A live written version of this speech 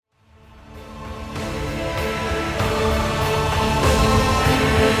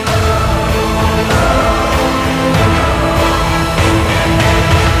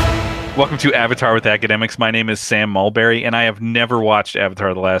Welcome to Avatar with Academics. My name is Sam Mulberry, and I have never watched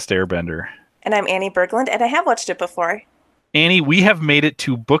Avatar: The Last Airbender. And I'm Annie Berglund, and I have watched it before. Annie, we have made it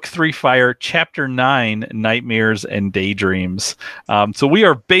to Book 3 Fire, Chapter 9, Nightmares and Daydreams. So we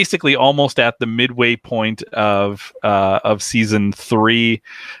are basically almost at the midway point of Season 3.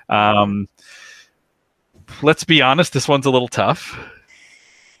 Let's be honest, this one's a little tough.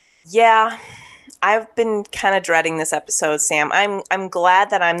 Yeah, I've been kind of dreading this episode, Sam. I'm glad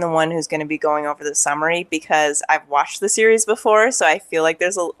that I'm the one who's going to be going over the summary because I've watched the series before, so I feel like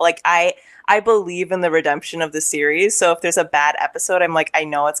I believe in the redemption of the series. So if there's a bad episode, I'm like, I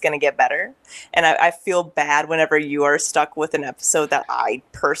know it's going to get better. And I feel bad whenever you are stuck with an episode that I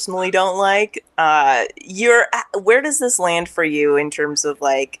personally don't like. Where does this land for you in terms of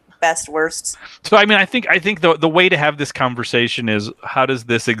like best worst? So I think the way to have this conversation is, how does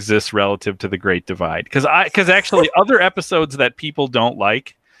this exist relative to the Great Divide? Because actually other episodes that people don't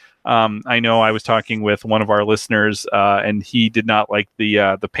like, I know I was talking with one of our listeners, and he did not like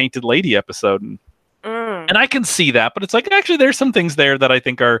the Painted Lady episode, and I can see that, but it's like, actually there's some things there that I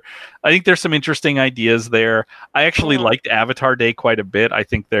think there's some interesting ideas there. I actually liked Avatar Day quite a bit. I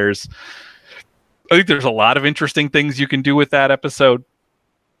think there's a lot of interesting things you can do with that episode.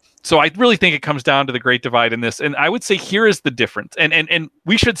 So I really think it comes down to the Great Divide in this. And I would say here is the difference. And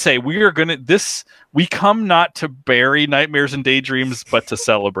we should say we come not to bury Nightmares and Daydreams, but to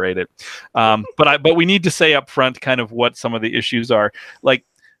celebrate it. But we need to say up front kind of what some of the issues are. Like,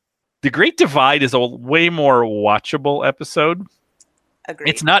 the Great Divide is a way more watchable episode. Agreed.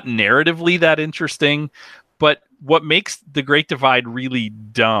 It's not narratively that interesting, but what makes the Great Divide really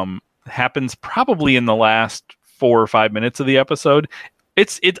dumb happens probably in the last 4 or 5 minutes of the episode.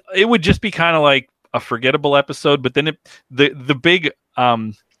 It would just be kind of like a forgettable episode, but then the big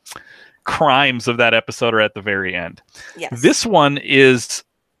crimes of that episode are at the very end. Yes. This one is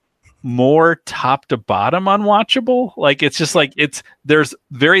more top to bottom unwatchable. Like, it's just like there's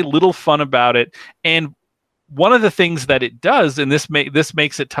very little fun about it. And one of the things that it does, and this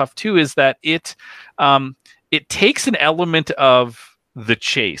makes it tough too, is that it takes an element of the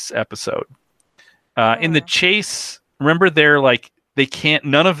chase episode. In the chase, remember,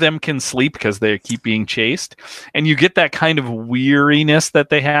 none of them can sleep because they keep being chased, and you get that kind of weariness that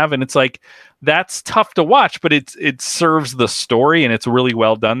they have, and it's like, that's tough to watch, but it serves the story, and it's really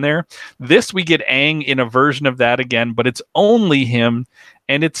well done there. This, we get Aang in a version of that again, but it's only him,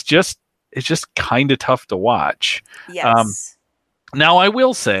 and it's just kind of tough to watch. Yes. Now I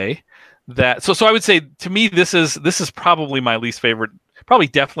will say that so I would say, to me, this is probably my least favorite, probably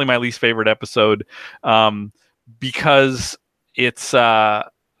definitely my least favorite episode, because it serves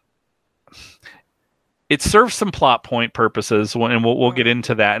some plot point purposes, and we'll get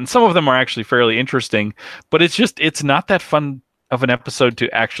into that. And some of them are actually fairly interesting, but it's not that fun of an episode to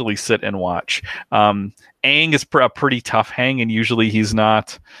actually sit and watch. Aang is a pretty tough hang, and usually he's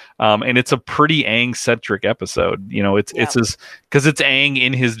not. And it's a pretty Aang-centric episode. You know, it's because it's Aang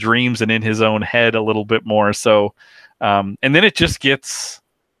in his dreams and in his own head a little bit more. So, and then it just gets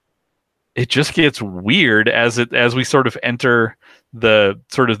weird as we sort of enter the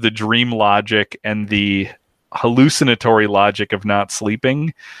sort of the dream logic and the hallucinatory logic of not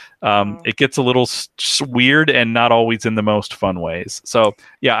sleeping. It gets a little weird and not always in the most fun ways. So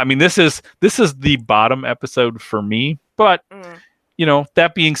yeah, I mean, this is the bottom episode for me, but you know,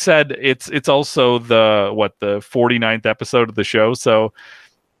 that being said, it's also the 49th episode of the show. So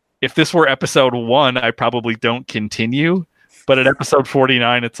if this were episode 1, I probably don't continue. But at episode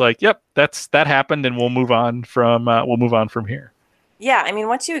 49, it's like, yep, that happened, and we'll move on from here. Yeah, I mean,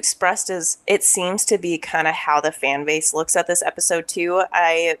 what you expressed it seems to be kind of how the fan base looks at this episode too.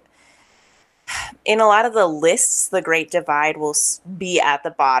 In a lot of the lists, the Great Divide will be at the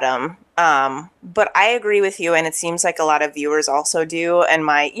bottom. But I agree with you, and it seems like a lot of viewers also do. And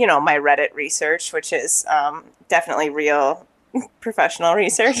my Reddit research, which is definitely real professional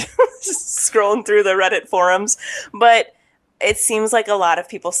research, just scrolling through the Reddit forums, but it seems like a lot of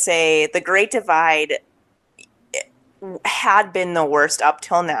people say the Great Divide had been the worst up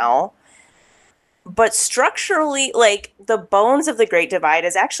till now. But structurally, like, the bones of the Great Divide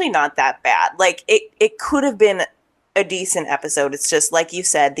is actually not that bad. Like, it could have been a decent episode. It's just, like you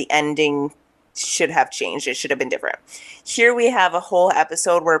said, the ending should have changed. It should have been different. Here we have a whole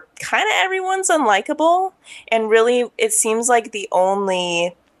episode where kind of everyone's unlikable. And really, it seems like the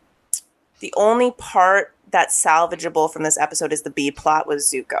only part that's salvageable from this episode is the B plot with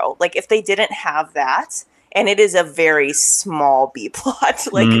Zuko. Like, if they didn't have that, and it is a very small B plot,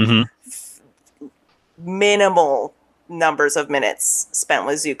 like minimal numbers of minutes spent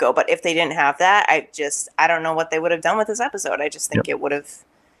with Zuko. But if they didn't have that, I don't know what they would have done with this episode. I just think it would have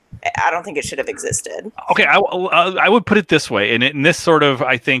I don't think it should have existed. Okay, I would put it this way, and this sort of,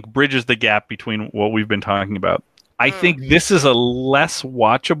 I think, bridges the gap between what we've been talking about. I think this is a less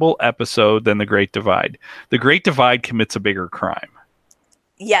watchable episode than The Great Divide. The Great Divide commits a bigger crime.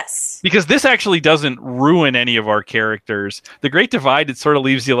 Yes. Because this actually doesn't ruin any of our characters. The Great Divide, it sort of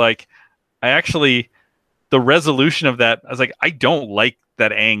leaves you like, the resolution of that, I was like, I don't like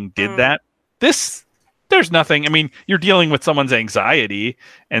that Aang did that. There's nothing. I mean, you're dealing with someone's anxiety,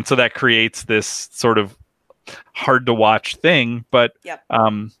 and so that creates this sort of hard to watch thing, but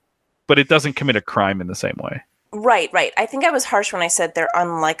it doesn't commit a crime in the same way. Right. I think I was harsh when I said they're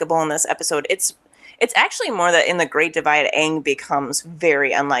unlikable in this episode. It's actually more that in The Great Divide, Aang becomes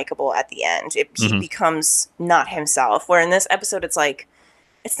very unlikable at the end. He becomes not himself. Where in this episode, it's like,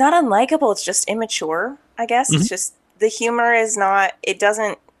 it's not unlikable. It's just immature, I guess. It's just, the humor is not, it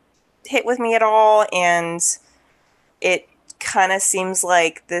doesn't hit with me at all. And it kind of seems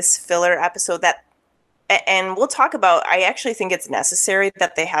like this filler episode that, and we'll talk about, I actually think it's necessary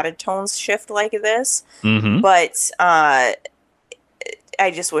that they had a tone shift like this. But I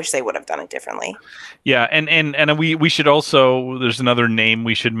just wish they would have done it differently. Yeah, and we should also, there's another name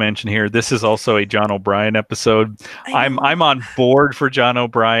we should mention here. This is also a John O'Brien episode. I'm on board for John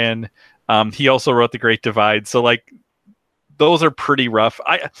O'Brien. He also wrote The Great Divide, so like those are pretty rough.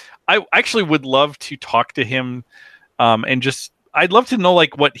 I actually would love to talk to him, and just, I'd love to know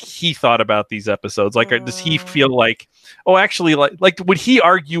like what he thought about these episodes. Like, does he feel like, oh, actually, like would he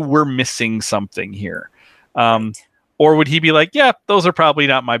argue we're missing something here? Or would he be like, yeah, those are probably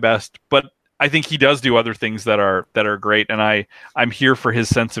not my best, but I think he does do other things that are great, and I'm here for his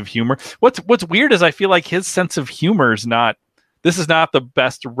sense of humor. What's weird is I feel like his sense of humor is not, this is not the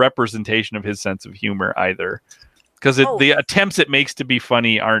best representation of his sense of humor either, because the attempts it makes to be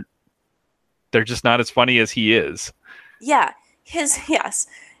funny they're just not as funny as he is. Yeah. Yes.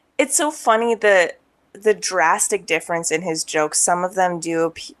 It's so funny, the drastic difference in his jokes. Some of them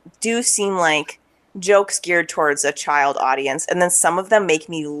do seem like jokes geared towards a child audience, and then some of them make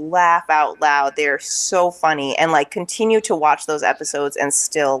me laugh out loud. They're so funny, and like continue to watch those episodes and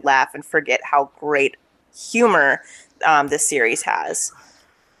still laugh and forget how great humor this series has.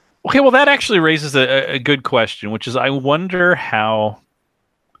 Okay, well, that actually raises a good question, which is, I wonder how.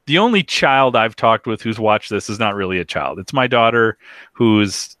 The only child I've talked with who's watched this is not really a child. It's my daughter,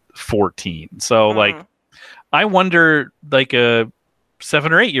 who's 14. So like, I wonder, like a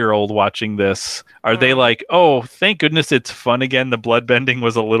 7 or 8 year old watching this, are they like, oh, thank goodness it's fun again? The bloodbending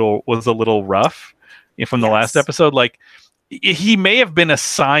was a little rough from the last episode. Like, he may have been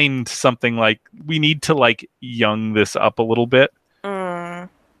assigned something like, we need to like young this up a little bit. I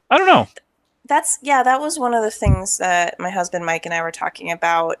don't know. That was one of the things that my husband Mike and I were talking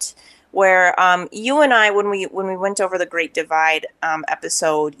about, where you and I, when we went over the Great Divide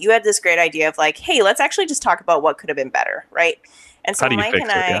episode, you had this great idea of like, hey, let's actually just talk about what could have been better, right? And so Mike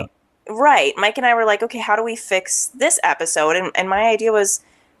and I were like, okay, how do we fix this episode? And my idea was,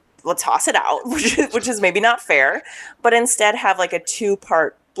 we'll toss it out, which is maybe not fair, but instead have like a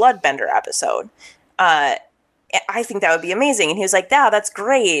 2-part Bloodbender episode. I think that would be amazing. And he was like, yeah, that's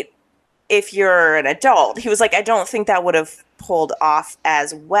great if you're an adult. He was like, I don't think that would have pulled off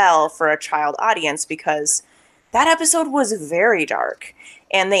as well for a child audience, because that episode was very dark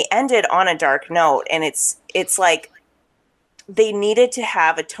and they ended on a dark note. And it's like they needed to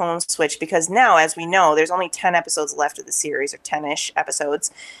have a tone switch, because now, as we know, there's only 10 episodes left of the series, or 10-ish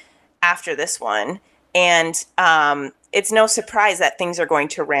episodes after this one. And it's no surprise that things are going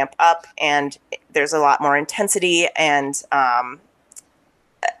to ramp up and there's a lot more intensity, and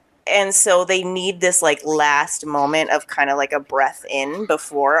so they need this like last moment of kind of like a breath in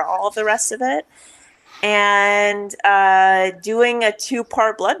before all of the rest of it. And doing a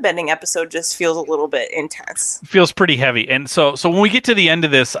 2-part bloodbending episode just feels a little bit intense. Feels pretty heavy. And so when we get to the end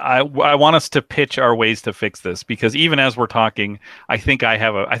of this, I want us to pitch our ways to fix this, because even as we're talking, I think I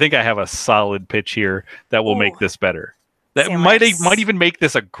have a solid pitch here that will make this better. That might even make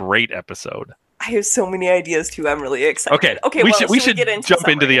this a great episode. I have so many ideas too. I'm really excited. Okay. We should jump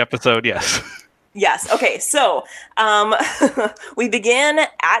into the episode. Yes. Yes. Okay. So we begin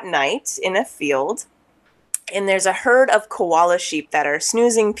at night in a field, and there's a herd of koala sheep that are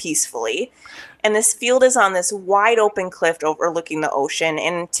snoozing peacefully. And this field is on this wide open cliff overlooking the ocean.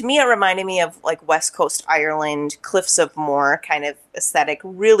 And to me, it reminded me of like West Coast Ireland, Cliffs of Moher kind of aesthetic.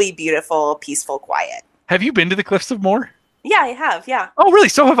 Really beautiful, peaceful, quiet. Have you been to the Cliffs of Moher? Yeah, I have. Yeah. Oh, really?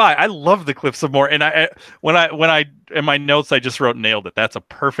 So have I. I love the Cliffs of Moher. And when I in my notes, I just wrote nailed it. That's a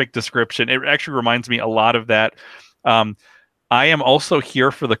perfect description. It actually reminds me a lot of that. I am also here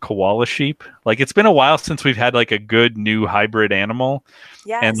for the koala sheep. Like, it's been a while since we've had like a good new hybrid animal,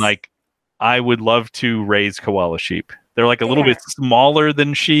 and Yes, like I would love to raise koala sheep. They're like a little there. bit smaller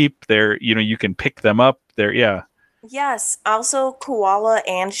than sheep. They're, you can pick them up. They're, yeah. Yes. Also, koala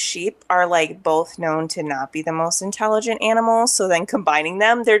and sheep are like both known to not be the most intelligent animals. So then combining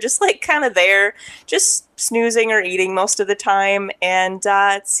them, they're just like kind of there, just snoozing or eating most of the time. And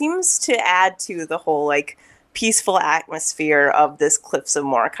it seems to add to the whole like peaceful atmosphere of this Cliffs of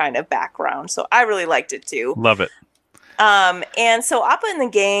Moher kind of background. So I really liked it too. Love it. And so Appa and the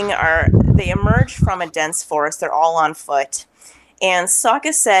gang they emerge from a dense forest. They're all on foot. And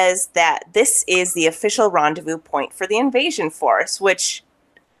Sokka says that this is the official rendezvous point for the invasion force, which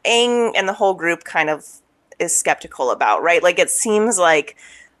Aang and the whole group kind of is skeptical about, right? Like, it seems like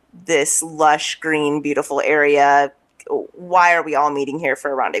this lush, green, beautiful area. Why are we all meeting here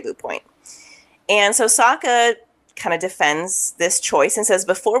for a rendezvous point? And so Sokka kind of defends this choice and says,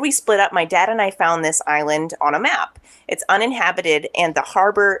 before we split up, my dad and I found this island on a map. It's uninhabited, and the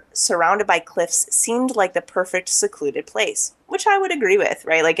harbor surrounded by cliffs seemed like the perfect secluded place, which I would agree with,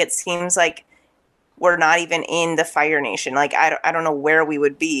 right? Like, it seems like we're not even in the Fire Nation. Like, I don't know where we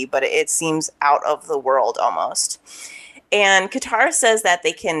would be, but it seems out of the world almost. And Katara says that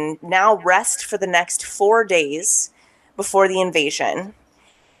they can now rest for the next 4 days before the invasion.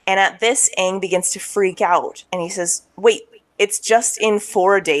 And at this, Aang begins to freak out. And he says, wait, it's just in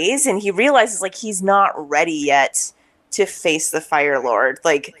 4 days? And he realizes, like, he's not ready yet to face the Fire Lord.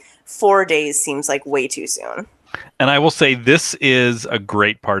 Like, 4 days seems like way too soon. And I will say this is a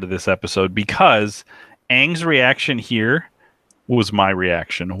great part of this episode, because Aang's reaction here was my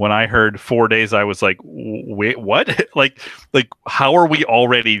reaction. When I heard 4 days, I was like, wait, what? like how are we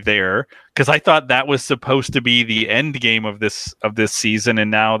already there? Because I thought that was supposed to be the end game of this season,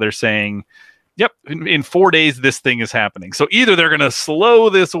 and now they're saying, yep, in 4 days this thing is happening. So either they're going to slow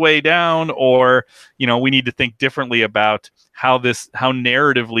this way down, or we need to think differently about how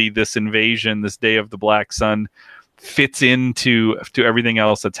narratively this invasion, this Day of the Black Sun, fits into everything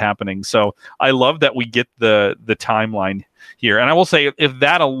else that's happening. So I love that we get the timeline here. And I will say, if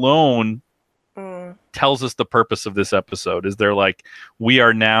that alone tells us the purpose of this episode, is they're like, we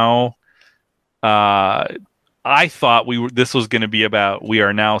are now I thought this was going to be about, we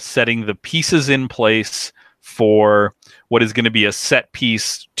are now setting the pieces in place for what is going to be a set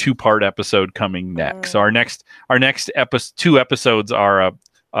piece 2-part episode coming next. So our next two episodes are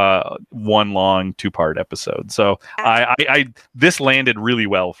one long 2-part episode. So I this landed really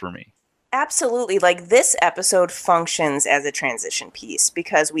well for me. Absolutely. Like, this episode functions as a transition piece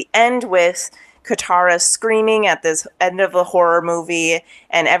because we end with Katara screaming at this end of a horror movie,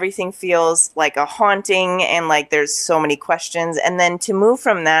 and everything feels like a haunting, and like there's so many questions. And then to move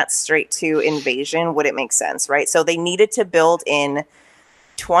from that straight to invasion, would it make sense, right? So they needed to build in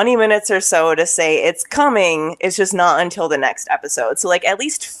 20 minutes or so to say it's coming. It's just not until the next episode. So, like, at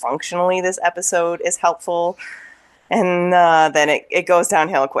least functionally, this episode is helpful. And then it goes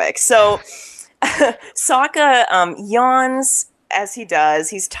downhill quick. So Sokka yawns as he does.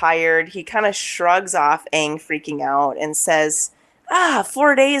 He's tired. He kind of shrugs off Aang freaking out and says,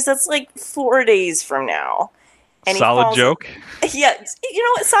 4 days? That's like 4 days from now. And solid joke. Yeah. You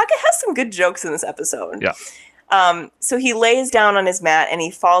know what? Sokka has some good jokes in this episode. Yeah. So he lays down on his mat and he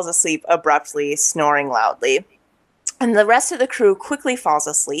falls asleep abruptly, snoring loudly. And the rest of the crew quickly falls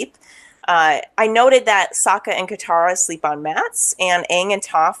asleep. I noted that Sokka and Katara sleep on mats, and Aang and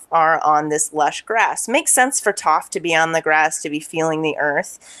Toph are on this lush grass. Makes sense for Toph to be on the grass, to be feeling the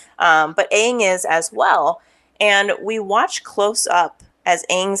earth, but Aang is as well. And we watch close up as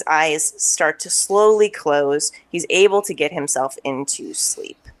Aang's eyes start to slowly close. He's able to get himself into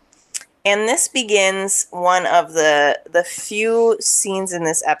sleep. And this begins one of the few scenes in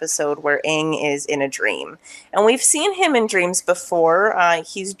this episode where Aang is in a dream. And we've seen him in dreams before.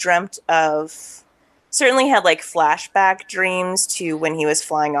 He's dreamt of, certainly had like flashback dreams to when he was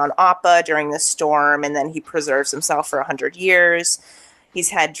flying on Appa during the storm, and then he preserves himself for 100 years.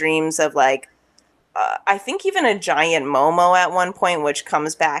 He's had dreams of like, I think even a giant Momo at one point, which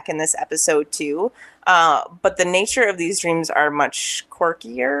comes back in this episode too. But the nature of these dreams are much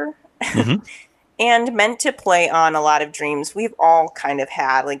quirkier. Mm-hmm. And meant to play on a lot of dreams we've all kind of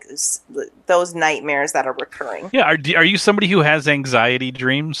had, like those nightmares that are recurring. Yeah, are you somebody who has anxiety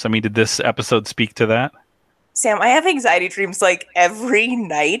dreams? I mean, did this episode speak to that? Sam, I have anxiety dreams like every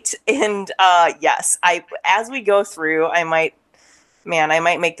night, and yes, as we go through, I might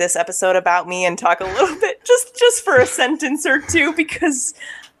make this episode about me and talk a little bit, just for a sentence or two, because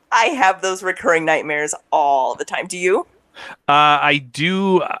I have those recurring nightmares all the time. Do you? I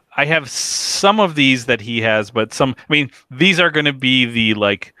do. I have some of these that he has, but some. I mean, these are going to be the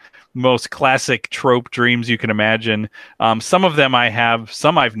like most classic trope dreams you can imagine. Some of them I have,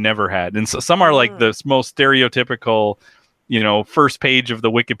 some I've never had, and so some are like the most stereotypical, first page of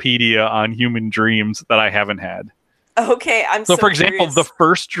the Wikipedia on human dreams that I haven't had. Okay, I'm So, so for example, curious. the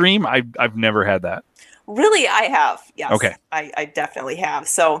first dream, I've never had that. Really, I have. Yes. Okay. I definitely have.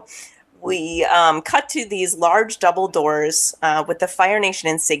 So we cut to these large double doors with the Fire Nation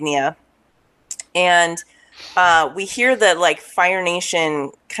insignia. And we hear the like Fire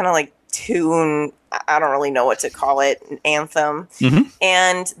Nation kind of like tune. I don't really know what to call it, an anthem. Mm-hmm.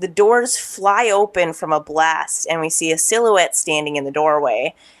 And the doors fly open from a blast, and we see a silhouette standing in the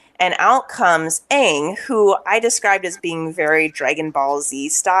doorway. And out comes Aang, who I described as being very Dragon Ball Z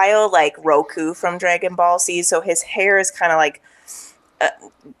style, like Roku from Dragon Ball Z. So his hair is kind of like,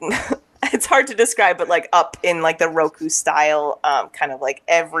 it's hard to describe, but like up in like the Roku style, kind of like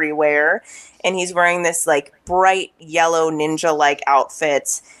everywhere. And he's wearing this like bright yellow ninja-like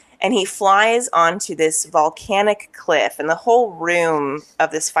outfit. And he flies onto this volcanic cliff. And the whole room of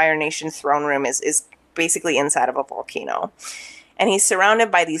this Fire Nation throne room is basically inside of a volcano. And he's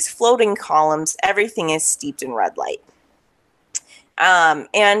surrounded by these floating columns. Everything is steeped in red light.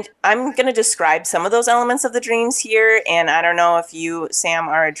 And I'm going to describe some of those elements of the dreams here. And I don't know if you, Sam,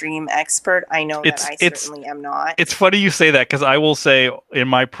 are a dream expert. I know that I certainly am not. It's funny you say that, because I will say in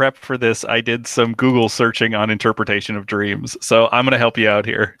my prep for this, I did some Google searching on interpretation of dreams. So I'm going to help you out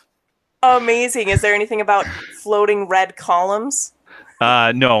here. Amazing. Is there anything about floating red columns?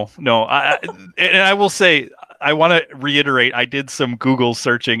 No. And I will say, I want to reiterate, I did some Google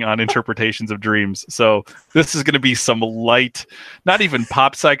searching on interpretations of dreams. So this is going to be some light, not even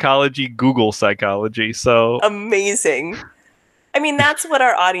pop psychology, Google psychology. So amazing. I mean, that's what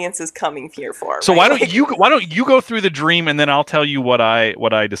our audience is coming here for. So right? why don't you go through the dream, and then I'll tell you what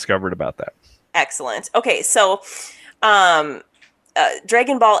I discovered about that. Excellent. Okay, so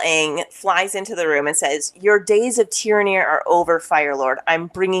Dragon Ball Aang flies into the room and says, "Your days of tyranny are over, Fire Lord. I'm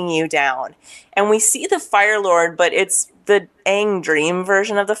bringing you down." And we see the Fire Lord, but it's the Aang dream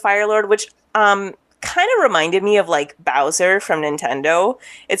version of the Fire Lord, which kind of reminded me of like Bowser from Nintendo.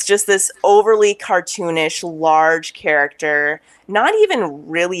 It's just this overly cartoonish, large character, not even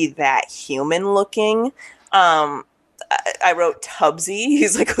really that human looking. I wrote Tubbsy.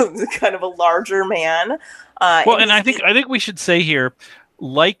 He's like kind of a larger man. And I think we should say here,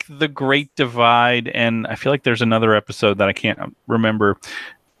 like the Great Divide, and I feel like there's another episode that I can't remember.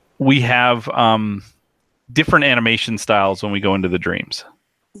 We have different animation styles when we go into the dreams.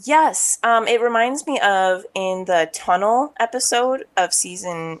 Yes, it reminds me of in the Tunnel episode of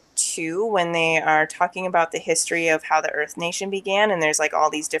season 2 when they are talking about the history of how the Earth Nation began, and there's like all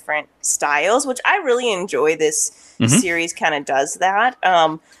these different styles, which I really enjoy. This series kind of does that.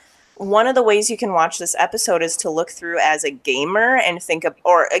 One of the ways you can watch this episode is to look through as a gamer and think of,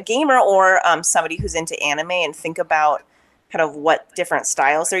 or a gamer or somebody who's into anime, and think about kind of what different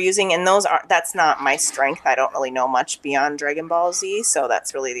styles they're using. And that's not my strength. I don't really know much beyond Dragon Ball Z, so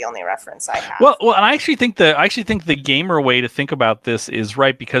that's really the only reference I have. Well, and I actually think the gamer way to think about this is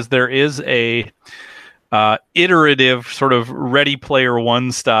right, because there is a iterative sort of Ready Player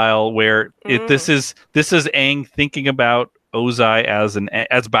One style where this is Aang thinking about Ozai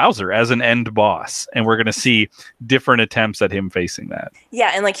as Bowser, as an end boss, and we're going to see different attempts at him facing that.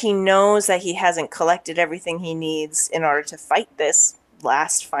 Yeah, and like he knows that he hasn't collected everything he needs in order to fight this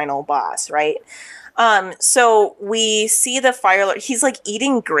last final boss, right? So we see the Fire Lord. He's like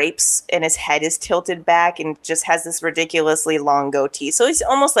eating grapes, and his head is tilted back, and just has this ridiculously long goatee. So he's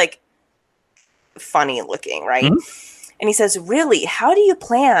almost like funny looking, right? And he says, "Really, how do you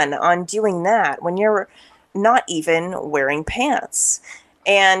plan on doing that when you're not even wearing pants?"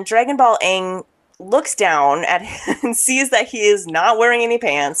 And Dragon Ball Aang looks down at him and sees that he is not wearing any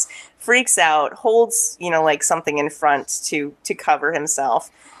pants, freaks out, holds, like something in front to cover himself.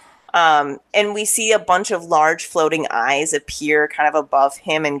 And we see a bunch of large floating eyes appear kind of above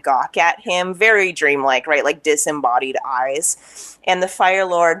him and gawk at him. Very dreamlike, right? Like disembodied eyes. And the Fire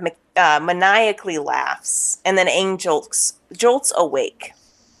Lord maniacally laughs. And then Aang jolts awake.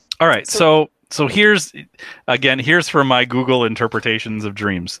 All right, so here's for my Google interpretations of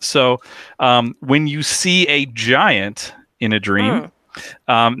dreams. So when you see a giant in a dream,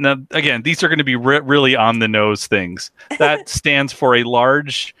 now again, these are going to be really on the nose things. That stands for a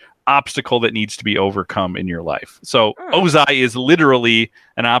large obstacle that needs to be overcome in your life. So Ozai is literally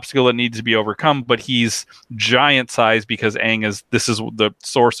an obstacle that needs to be overcome, but he's giant size because this is the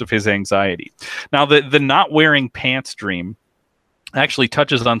source of his anxiety. Now the not wearing pants dream actually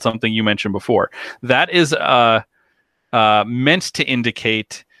touches on something you mentioned before. That is meant to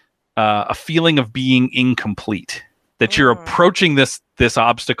indicate a feeling of being incomplete, that you're approaching this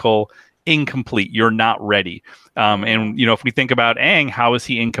obstacle incomplete. You're not ready. And, if we think about Aang, how is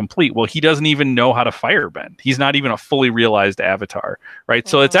he incomplete? Well, he doesn't even know how to firebend. He's not even a fully realized avatar, right?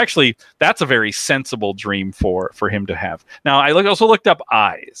 So that's a very sensible dream for him to have. Now, I also looked up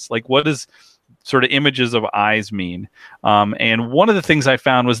eyes. Like, what does sort of images of eyes mean? And one of the things I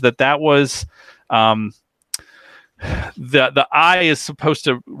found was that was... the eye is supposed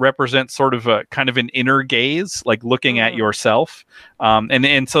to represent sort of a kind of an inner gaze, like looking at yourself.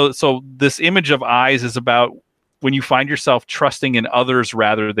 And so this image of eyes is about when you find yourself trusting in others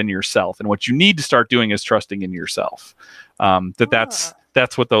rather than yourself. And what you need to start doing is trusting in yourself. That's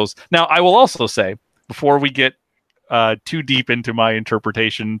what those. Now, I will also say, before we get too deep into my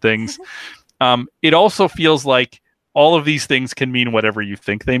interpretation things, it also feels like all of these things can mean whatever you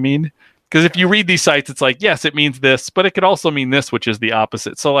think they mean. Because if you read these sites, it's like, yes, it means this, but it could also mean this, which is the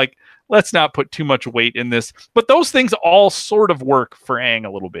opposite. So, like, let's not put too much weight in this. But those things all sort of work for Aang a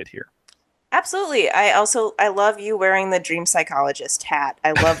little bit here. Absolutely. I love you wearing the dream psychologist hat.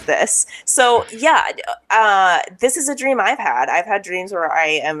 I love this. So, yeah, this is a dream I've had. I've had dreams where I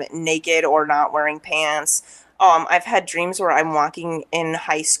am naked or not wearing pants. I've had dreams where I'm walking in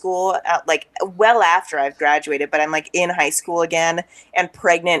high school, like well after I've graduated, but I'm like in high school again and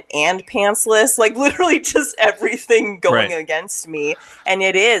pregnant and pantsless, like literally just everything going against me. And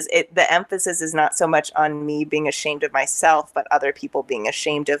the emphasis is not so much on me being ashamed of myself, but other people being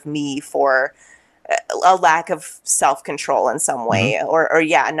ashamed of me for a lack of self-control in some way, or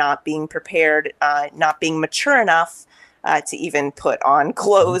not being prepared, not being mature enough to even put on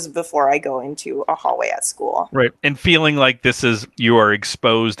clothes before I go into a hallway at school. Right. And feeling like you are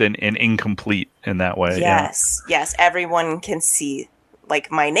exposed and incomplete in that way. Yes. Yeah. Yes. Everyone can see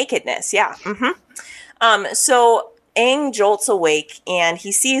like my nakedness. Yeah. So Aang jolts awake and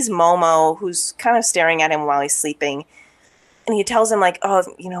he sees Momo, who's kind of staring at him while he's sleeping. And he tells him like, oh,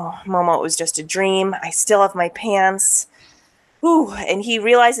 Momo, it was just a dream. I still have my pants. Ooh, and he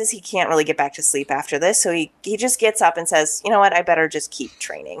realizes he can't really get back to sleep after this, so he just gets up and says, you know what, I better just keep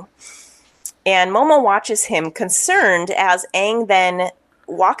training. And Momo watches him concerned as Aang then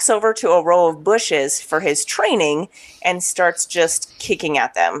walks over to a row of bushes for his training and starts just kicking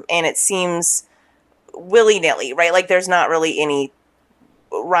at them. And it seems willy-nilly, right? Like there's not really any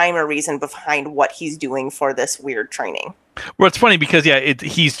rhyme or reason behind what he's doing for this weird training. Well, it's funny because,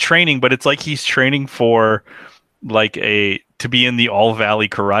 he's training, but it's like he's training for like to be in the All Valley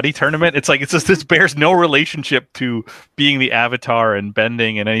Karate tournament. It's like, this bears no relationship to being the avatar and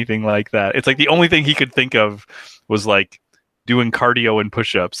bending and anything like that. It's like the only thing he could think of was like doing cardio and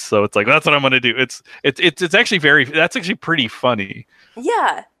push-ups. So it's like, that's what I'm going to do. It's actually that's actually pretty funny.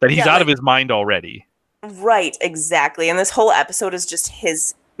 Yeah. That he's out of his mind already. Right, exactly. And this whole episode is just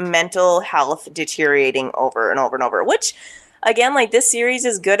his mental health deteriorating over and over and over, which again, like this series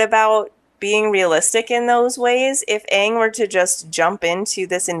is good about being realistic in those ways. If Aang were to just jump into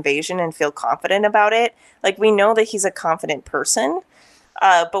this invasion and feel confident about it, like we know that he's a confident person,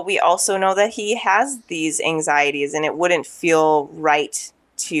 but we also know that he has these anxieties and it wouldn't feel right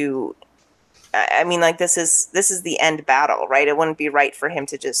to, I mean, like this is the end battle, right? It wouldn't be right for him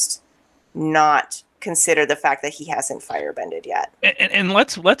to just not consider the fact that he hasn't firebended yet. And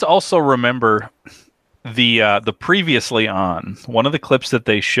let's also remember the previously on one of the clips that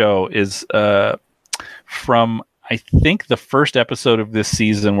they show is from I think the first episode of this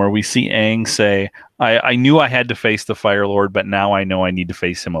season where we see Aang say, I knew I had to face the Fire Lord, but now I know I need to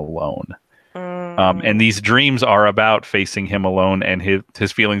face him alone. And these dreams are about facing him alone and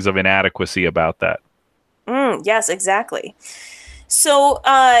his feelings of inadequacy about that. Yes, exactly. So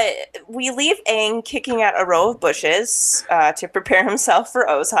we leave Aang kicking at a row of bushes to prepare himself for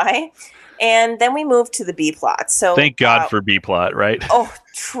Ozai. And then we move to the B-plot. So thank God for B-plot, right? Oh,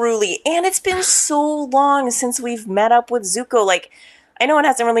 truly. And it's been so long since we've met up with Zuko. Like, I know it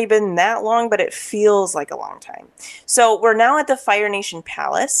hasn't really been that long, but it feels like a long time. So we're now at the Fire Nation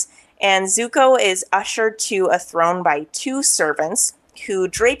Palace, and Zuko is ushered to a throne by two servants who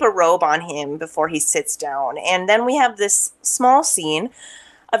drape a robe on him before he sits down. And then we have this small scene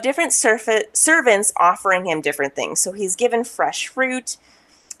of different servants offering him different things. So he's given fresh fruit.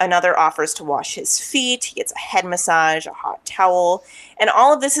 Another offers to wash his feet. He gets a head massage, a hot towel. And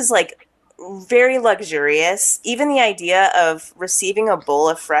all of this is like very luxurious. Even the idea of receiving a bowl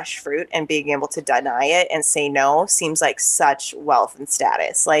of fresh fruit and being able to deny it and say no seems like such wealth and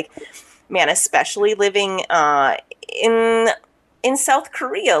status. Like, man, especially living in South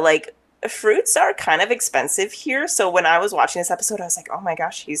Korea, like fruits are kind of expensive here. So when I was watching this episode, I was like, oh my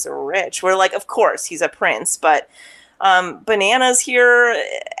gosh, he's rich. We're like, of course, he's a prince, but Bananas here,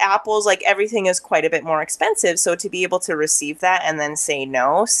 apples, like everything is quite a bit more expensive. So to be able to receive that and then say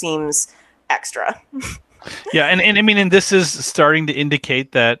no seems extra. Yeah, and I mean, and this is starting to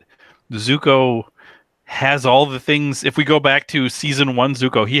indicate that Zuko has all the things. If we go back to season 1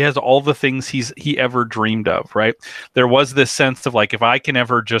 Zuko, he has all the things he ever dreamed of, right? There was this sense of like, if I can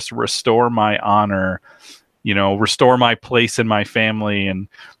ever just restore my honor, restore my place in my family and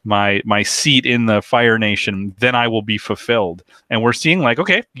my seat in the Fire Nation, then I will be fulfilled. And we're seeing like,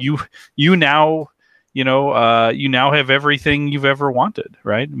 okay, you now you now have everything you've ever wanted,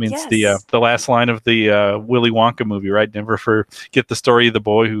 right? I mean, Yes. It's the last line of the Willy Wonka movie, right? Never forget the story of the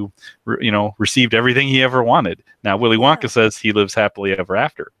boy who, received everything he ever wanted. Now, Willy Wonka says he lives happily ever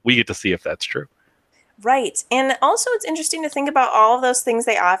after. We get to see if that's true. Right. And also it's interesting to think about all of those things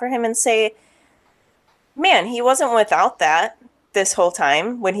they offer him and say, man, he wasn't without that this whole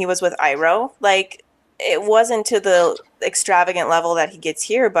time when he was with Iroh. Like, it wasn't to the extravagant level that he gets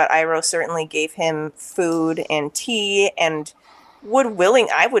here, but Iroh certainly gave him food and tea and would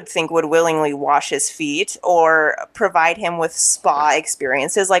willingly wash his feet or provide him with spa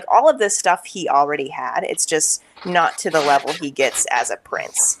experiences. Like, all of this stuff he already had. It's just not to the level he gets as a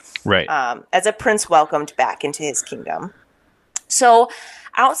prince. Right. As a prince welcomed back into his kingdom. So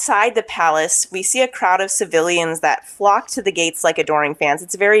outside the palace, we see a crowd of civilians that flock to the gates like adoring fans.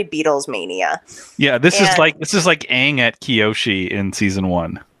 It's very Beatles mania. Yeah, this is like Aang at Kyoshi in season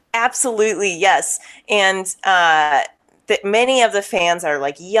 1. Absolutely, yes. And many of the fans are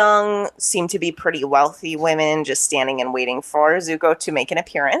like young, seem to be pretty wealthy women just standing and waiting for Zuko to make an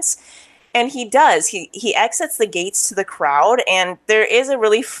appearance. And he does. He exits the gates to the crowd, and there is a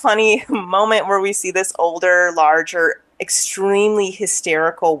really funny moment where we see this older, larger, extremely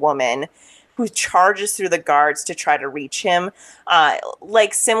hysterical woman who charges through the guards to try to reach him,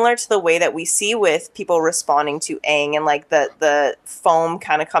 like similar to the way that we see with people responding to Aang and like the foam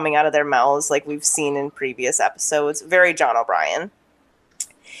kind of coming out of their mouths like we've seen in previous episodes. Very John O'Brien.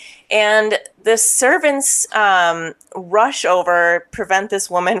 And the servants rush over, prevent this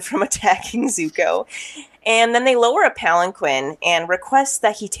woman from attacking Zuko. And then they lower a palanquin and request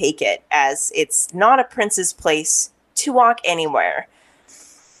that he take it, as it's not a prince's place to walk anywhere.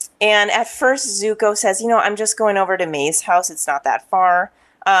 And at first, Zuko says, I'm just going over to May's house. It's not that far.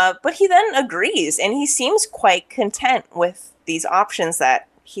 But he then agrees, and he seems quite content with these options that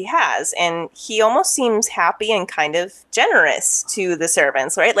he has. And he almost seems happy and kind of generous to the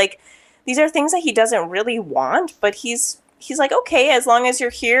servants, right? Like, these are things that he doesn't really want, but he's like, okay, as long as you're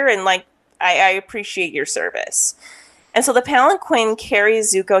here, and like, I appreciate your service. And so the palanquin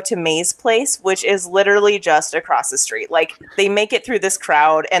carries Zuko to May's place, which is literally just across the street. Like, they make it through this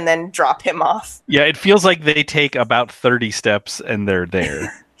crowd and then drop him off. Yeah, it feels like they take about 30 steps and they're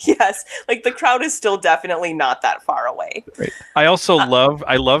there. Yes, like the crowd is still definitely not that far away. Right. I also love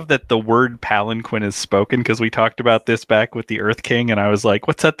that the word palanquin is spoken, because we talked about this back with the Earth King, and I was like,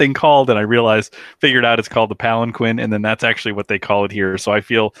 what's that thing called? And I figured out it's called the palanquin, and then that's actually what they call it here. So I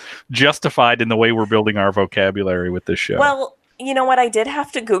feel justified in the way we're building our vocabulary with this show. Well, you know what? I did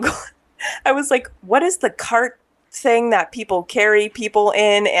have to Google. I was like, what is the cart thing that people carry people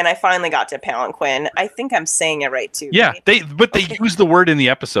in? And I finally got to palanquin. I think I'm saying it right too. Yeah, right? they used the word in the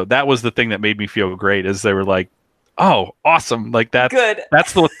episode. That was the thing that made me feel great, is they were like, oh, awesome. Like that's good.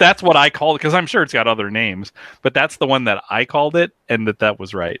 That's what I called it, because I'm sure it's got other names, but that's the one that I called it, and that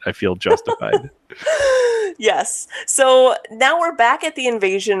was right. I feel justified. Yes. So now we're back at the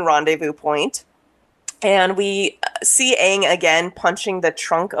invasion rendezvous point. And we see Aang again punching the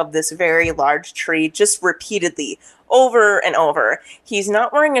trunk of this very large tree just repeatedly over and over. He's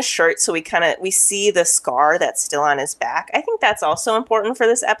not wearing a shirt, so we see the scar that's still on his back. I think that's also important for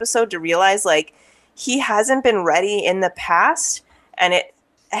this episode to realize, like, he hasn't been ready in the past, and it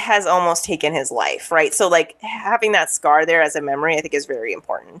has almost taken his life, right? So, like, having that scar there as a memory, I think, is very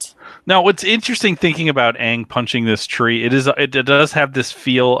important. Now, what's interesting thinking about Aang punching this tree, it does have this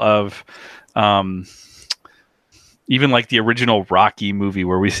feel of even like the original Rocky movie,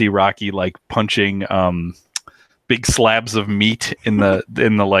 where we see Rocky like punching big slabs of meat in the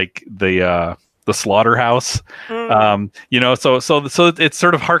slaughterhouse. So it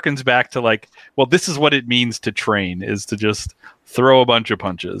sort of harkens back to like, well, this is what it means to train, is to just throw a bunch of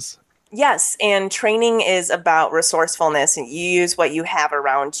punches. Yes, and training is about resourcefulness, and you use what you have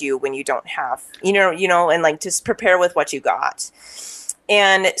around you when you don't have, and like just prepare with what you got.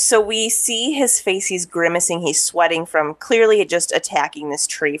 And so we see his face, he's grimacing, he's sweating from clearly just attacking this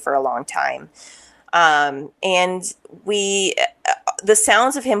tree for a long time. And the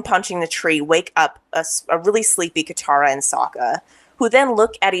sounds of him punching the tree wake up a really sleepy Katara and Sokka, who then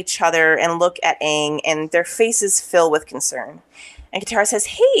look at each other and look at Aang, and their faces fill with concern. And Katara says,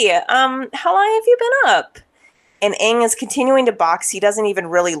 "Hey, how long have you been up?" And Aang is continuing to box. He doesn't even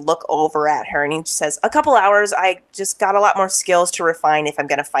really look over at her. And he says, "A couple hours. I just got a lot more skills to refine if I'm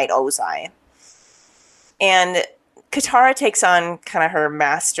going to fight Ozai." And Katara takes on kind of her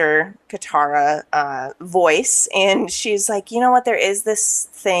master Katara voice. And she's like, "You know what? There is this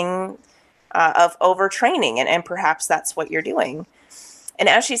thing of overtraining. And perhaps that's what you're doing." And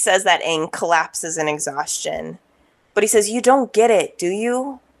as she says that, Aang collapses in exhaustion. But he says, "You don't get it, do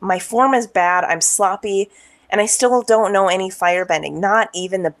you? My form is bad. I'm sloppy. And I still don't know any firebending, not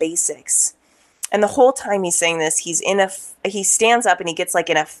even the basics." And the whole time he's saying this, he stands up and he gets like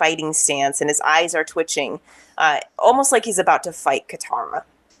in a fighting stance, and his eyes are twitching, almost like he's about to fight Katara.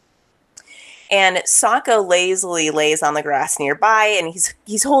 And Sokka lazily lays on the grass nearby, and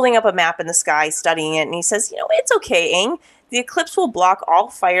he's holding up a map in the sky, studying it, and he says, "It's okay, Aang. The eclipse will block all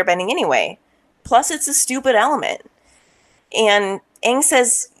firebending anyway. Plus, it's a stupid element." And Aang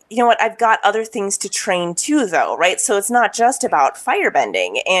says, "You know what? I've got other things to train too, though, right? So it's not just about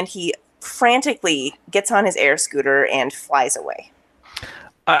firebending." And he frantically gets on his air scooter and flies away.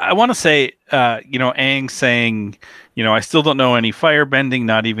 I want to say, Aang saying, "I still don't know any firebending,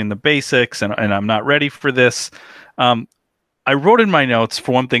 not even the basics, and I'm not ready for this." I wrote in my notes,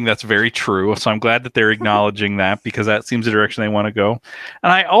 for one thing, that's very true. So I'm glad that they're acknowledging that, because that seems the direction they want to go.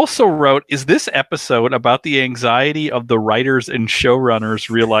 And I also wrote, is this episode about the anxiety of the writers and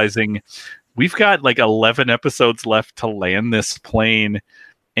showrunners realizing we've got like 11 episodes left to land this plane?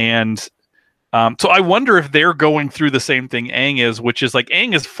 And so I wonder if they're going through the same thing Aang is, which is like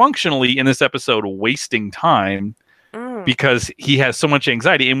Aang is functionally in this episode wasting time because he has so much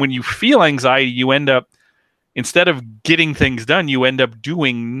anxiety. And when you feel anxiety, you end up, instead of getting things done, you end up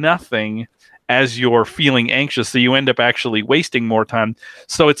doing nothing as you're feeling anxious. So you end up actually wasting more time.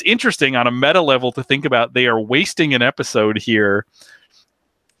 So it's interesting on a meta level to think about they are wasting an episode here.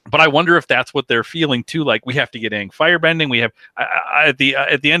 But I wonder if that's what they're feeling too. Like, we have to get Aang firebending. We have at the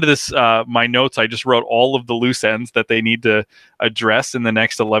end of this, my notes, I just wrote all of the loose ends that they need to address in the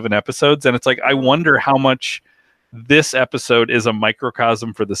next 11 episodes. And it's like, I wonder how much this episode is a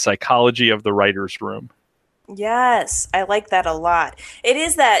microcosm for the psychology of the writer's room. Yes, I like that a lot. It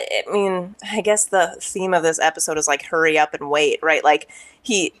is that, I guess the theme of this episode is like hurry up and wait, right? Like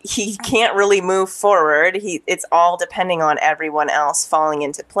he can't really move forward. It's all depending on everyone else falling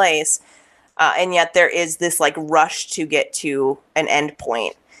into place. And yet there is this like rush to get to an end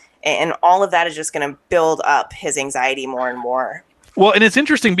point. And all of that is just going to build up his anxiety more and more. Well, and it's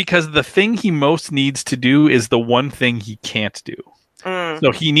interesting because the thing he most needs to do is the one thing he can't do.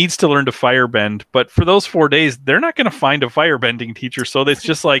 So he needs to learn to firebend, but for those 4 days, they're not going to find a firebending teacher. So it's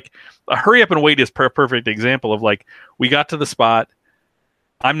just like a hurry up and wait is a perfect example of like, we got to the spot.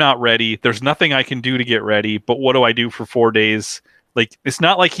 I'm not ready. There's nothing I can do to get ready, but what do I do for 4 days? Like, it's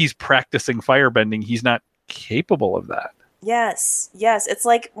not like he's practicing firebending. He's not capable of that. Yes. It's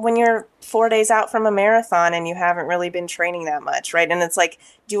like when you're 4 days out from a marathon and you haven't really been training that much, right? And it's like,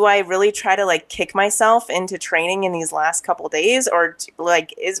 do I really try to like kick myself into training in these last couple days, or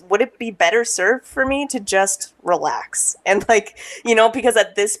like would it be better served for me to just relax and like, because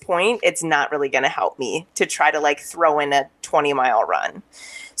at this point it's not really going to help me to try to like throw in a 20-mile run.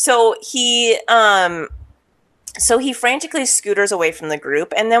 So he frantically scooters away from the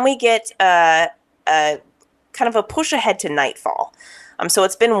group, and then we get kind of a push ahead to nightfall. So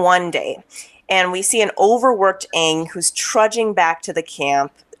it's been 1 day, and we see an overworked Aang who's trudging back to the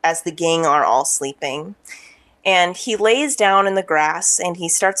camp as the gang are all sleeping. And he lays down in the grass and he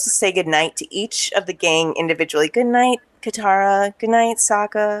starts to say goodnight to each of the gang individually. Good night, Katara. Good night,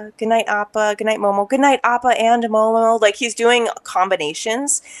 Sokka. Good night, Appa. Good night, Momo. Good night, Appa and Momo. Like, he's doing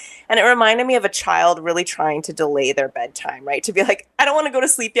combinations. And it reminded me of a child really trying to delay their bedtime, right? To be like, I don't want to go to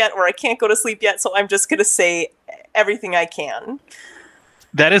sleep yet, or I can't go to sleep yet, so I'm just going to say everything I can.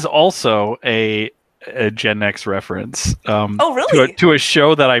 That is also a Gen X reference. Oh, really? To a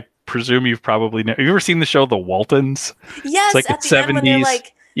show that I presume you've probably have you ever seen the show The Waltons? Yes, it's like at the 70s. End when they're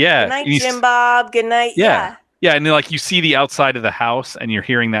like, yeah, good night, Jim Bob. Good night. Yeah. Yeah, and then like you see the outside of the house and you're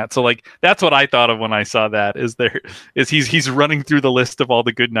hearing that. So like that's what I thought of when I saw that. Is he's running through the list of all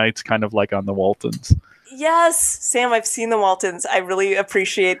the good nights, kind of like on The Waltons. Yes, Sam, I've seen The Waltons. I really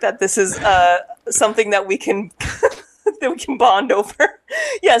appreciate that this is something that we can that we can bond over.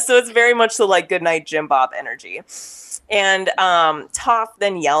 Yeah, so it's very much the like good night, Jim Bob energy. And Toph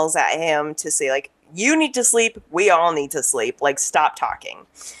then yells at him to say like, you need to sleep. We all need to sleep. Like, stop talking.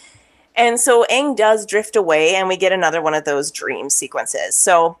 And so Aang does drift away, and we get another one of those dream sequences.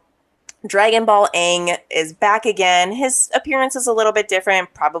 So Dragon Ball Aang is back again. His appearance is a little bit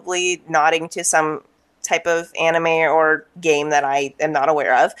different, probably nodding to some type of anime or game that I am not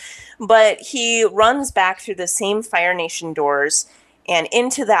aware of. But he runs back through the same Fire Nation doors and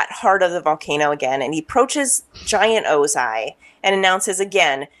into that heart of the volcano again. And he approaches Giant Ozai and announces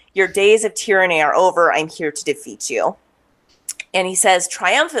again, "Your days of tyranny are over. I'm here to defeat you." And he says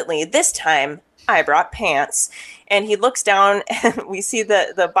triumphantly, "This time, I brought pants." And he looks down and we see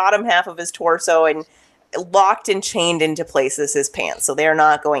the bottom half of his torso and locked and chained into place is his pants. So they're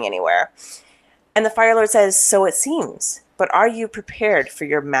not going anywhere. And the Fire Lord says, "So it seems, but are you prepared for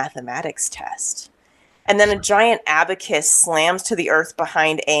your mathematics test?" And then a giant abacus slams to the earth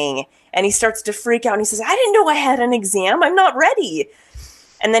behind Aang, and he starts to freak out, and he says, "I didn't know I had an exam. I'm not ready."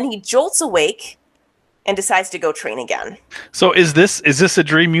 And then he jolts awake and decides to go train again. So is this a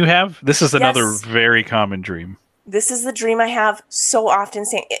dream you have? This is another Yes. very common dream. This is the dream I have so often,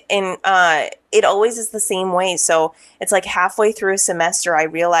 and it always is the same way. So it's like halfway through a semester, I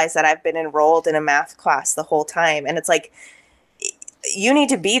realize that I've been enrolled in a math class the whole time. And it's like, you need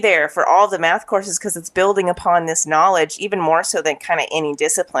to be there for all the math courses because it's building upon this knowledge, even more so than kind of any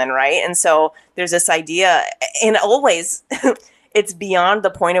discipline, right? And so there's this idea, and always it's beyond the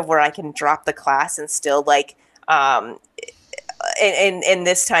point of where I can drop the class and still like, and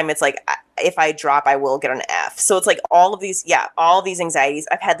this time it's like, if I drop, I will get an F. So it's like all these anxieties.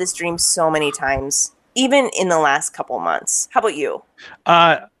 I've had this dream so many times, even in the last couple months. How about you?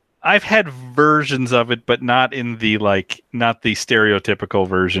 I've had versions of it, but not in the not the stereotypical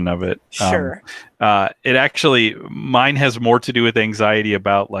version of it. Sure. It actually, mine has more to do with anxiety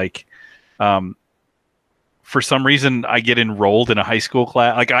about for some reason I get enrolled in a high school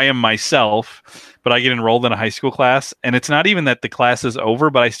class. Like I am myself, but I get enrolled in a high school class, and it's not even that the class is over,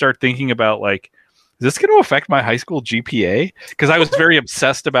 but I start thinking about is this going to affect my high school GPA? Because I was very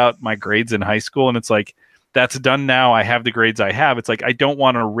obsessed about my grades in high school, and it's like, that's done now. I have the grades I have. It's like, I don't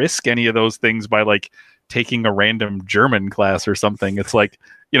want to risk any of those things by taking a random German class or something. It's like,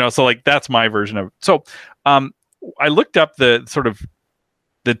 so that's my version of it. So I looked up the sort of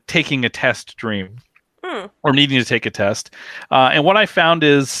the taking a test dream or needing to take a test. And what I found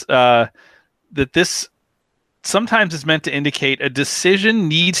is that this sometimes is meant to indicate a decision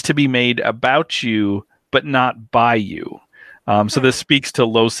needs to be made about you, but not by you. So this speaks to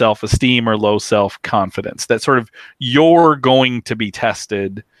low self-esteem or low self-confidence, that sort of you're going to be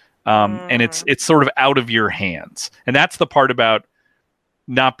tested, and it's sort of out of your hands. And that's the part about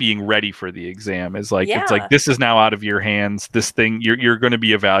not being ready for the exam is it's like, this is now out of your hands. This thing, you're going to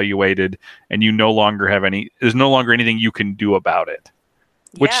be evaluated, and you no longer have there's no longer anything you can do about it,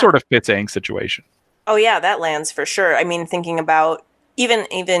 which sort of fits Aang's situation. Oh yeah, that lands for sure. I mean, thinking about even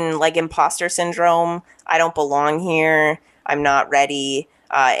like imposter syndrome, I don't belong here. I'm not ready,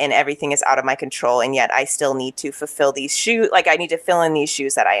 and everything is out of my control, and yet I still need to fulfill these shoes. Like I need to fill in these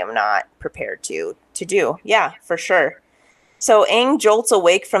shoes that I am not prepared to do. Yeah, for sure. So Aang jolts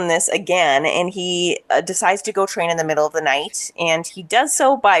awake from this again, and he decides to go train in the middle of the night, and he does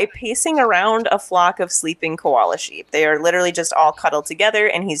so by pacing around a flock of sleeping koala sheep. They are literally just all cuddled together,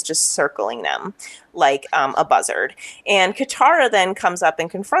 and he's just circling them like a buzzard. And Katara then comes up and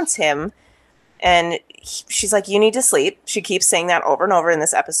confronts him, and she's like, "You need to sleep." She keeps saying that over and over in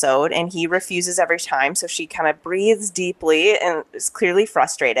this episode, and he refuses every time. So she kind of breathes deeply and is clearly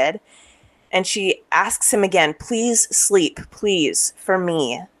frustrated. And she asks him again, "Please sleep, please, for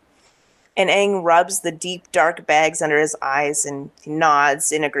me." And Aang rubs the deep, dark bags under his eyes and he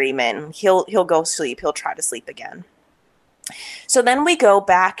nods in agreement. He'll go sleep. He'll try to sleep again. So then we go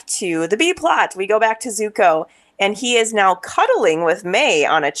back to the B plot. We go back to Zuko. And he is now cuddling with Mai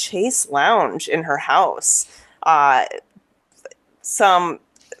on a chaise lounge in her house. Some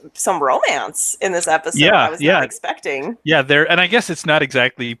romance in this episode. I was not expecting. Yeah, and I guess it's not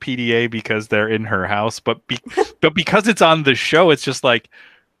exactly PDA because they're in her house, but because it's on the show, it's just like,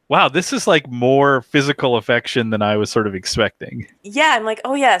 wow, this is like more physical affection than I was sort of expecting. Yeah, I'm like,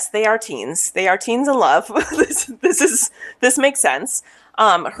 oh yes, they are teens. They are teens in love. This makes sense.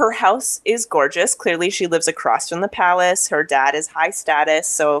 Her house is gorgeous. Clearly, she lives across from the palace. Her dad is high status,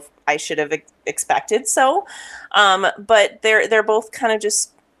 so I should have expected so. But they're both kind of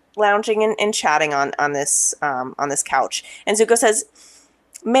just lounging and chatting on this couch. And Zuko says,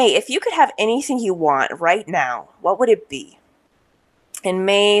 "Mai, if you could have anything you want right now, what would it be?" And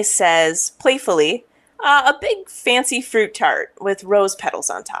Mai says playfully, "A big fancy fruit tart with rose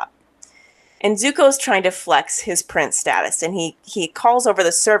petals on top." And Zuko's trying to flex his prince status, and he calls over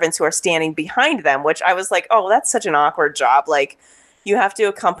the servants who are standing behind them, which I was like, oh, that's such an awkward job. Like, you have to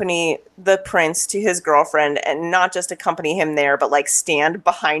accompany the prince to his girlfriend, and not just accompany him there, but like stand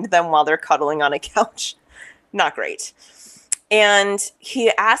behind them while they're cuddling on a couch. Not great. And he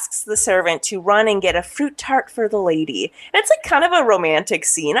asks the servant to run and get a fruit tart for the lady. And it's like kind of a romantic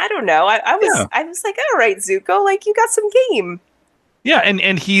scene. I don't know. I was like, all right, Zuko, like you got some game. Yeah,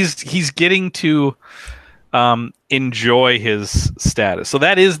 and he's getting to enjoy his status. So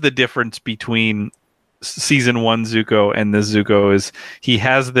that is the difference between season 1 Zuko and this Zuko is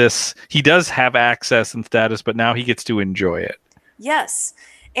he does have access and status, but now he gets to enjoy it. Yes.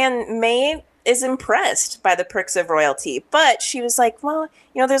 And May is impressed by the perks of royalty, but she was like, well,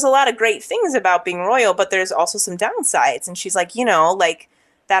 there's a lot of great things about being royal, but there's also some downsides. And she's like, like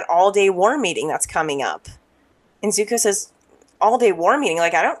that all-day war meeting that's coming up. And Zuko says, all-day war meeting?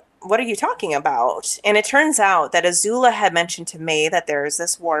 Like, what are you talking about? And it turns out that Azula had mentioned to May that there's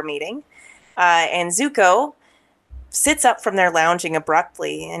this war meeting. And Zuko sits up from their lounging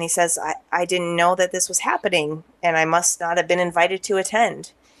abruptly, and he says, I didn't know that this was happening, and I must not have been invited to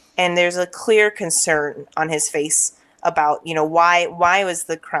attend. And there's a clear concern on his face about, why was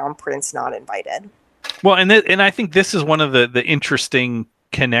the crown prince not invited? Well, and I think this is one of the interesting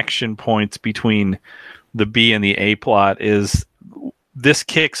connection points between the B and the A plot is this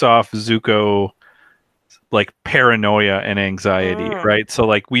kicks off Zuko like paranoia and anxiety, right? So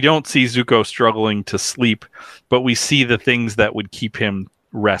like we don't see Zuko struggling to sleep, but we see the things that would keep him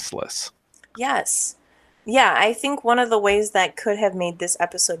restless. Yes. Yeah, I think one of the ways that could have made this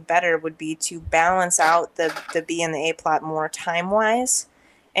episode better would be to balance out the B and the A plot more time-wise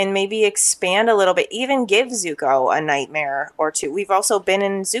and maybe expand a little bit, even give Zuko a nightmare or two. We've also been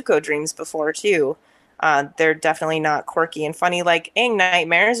in Zuko dreams before, too. They're definitely not quirky and funny like Aang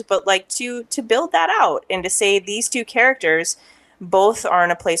nightmares, but like to build that out and to say these two characters both are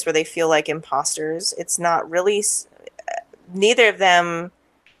in a place where they feel like imposters. It's not really... Neither of them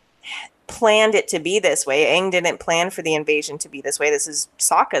planned it to be this way. Aang didn't plan for the invasion to be this way. This is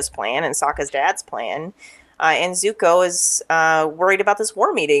Sokka's plan and Sokka's dad's plan. And Zuko is worried about this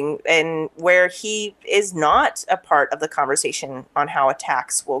war meeting and where he is not a part of the conversation on how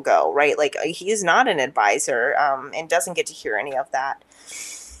attacks will go, right? Like he is not an advisor and doesn't get to hear any of that.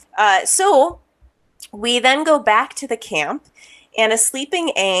 So we then go back to the camp, and a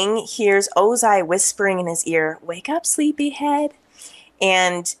sleeping Aang hears Ozai whispering in his ear, "Wake up, sleepyhead."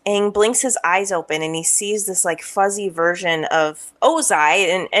 And Aang blinks his eyes open, and he sees this like fuzzy version of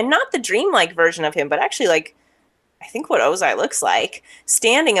Ozai, and not the dreamlike version of him, but actually like I think what Ozai looks like,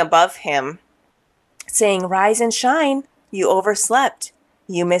 standing above him, saying, "Rise and shine. You overslept.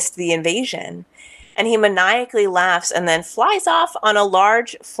 You missed the invasion." And he maniacally laughs and then flies off on a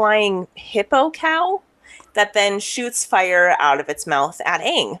large flying hippo cow that then shoots fire out of its mouth at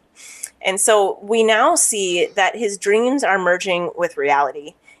Aang. And so we now see that his dreams are merging with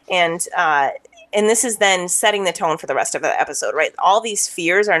reality. And this is then setting the tone for the rest of the episode, right? All these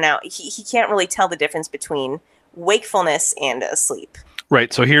fears are now, he can't really tell the difference between wakefulness and asleep.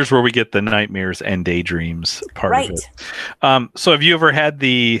 Right. So here's where we get the nightmares and daydreams part of it. So have you ever had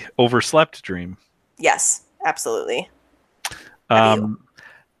the overslept dream? Yes, absolutely. Not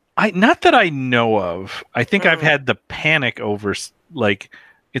that I know of. I think I've had the panic over, like,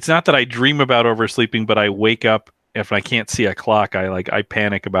 it's not that I dream about oversleeping, but I wake up if I can't see a clock. I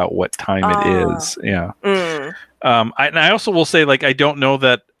panic about what time it is. Yeah. And I also will say, like, I don't know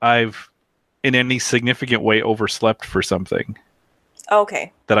that I've in any significant way overslept for something.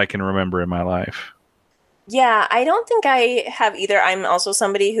 Okay. That I can remember in my life. Yeah, I don't think I have either. I'm also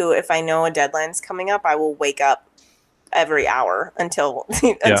somebody who, if I know a deadline's coming up, I will wake up every hour until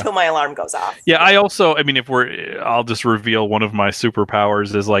my alarm goes off. Yeah, I also, I mean, I'll just reveal one of my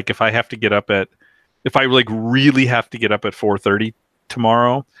superpowers is like if I like really have to get up at 4:30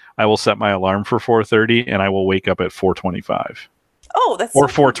 tomorrow, I will set my alarm for 4:30 and I will wake up at 4:25. Oh, that's or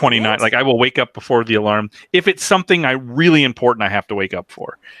 4:29. Like I will wake up before the alarm if it's something really important I have to wake up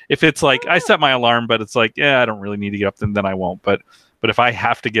for. If it's like I set my alarm, but it's like I don't really need to get up, then I won't. But if I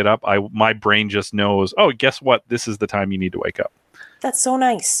have to get up, my brain just knows. Oh, guess what? This is the time you need to wake up. That's so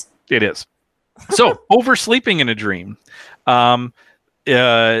nice. It is. So oversleeping in a dream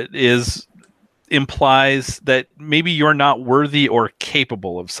implies that maybe you're not worthy or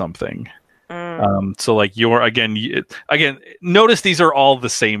capable of something. So like you're again, notice these are all the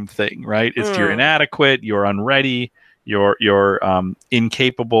same thing, right? It's you're inadequate, you're unready, you're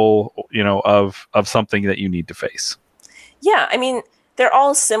incapable, of something that you need to face. Yeah, I mean, they're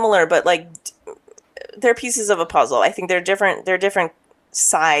all similar, but like they're pieces of a puzzle. I think they're different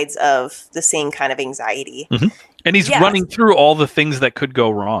sides of the same kind of anxiety. Mm-hmm. And he's running through all the things that could go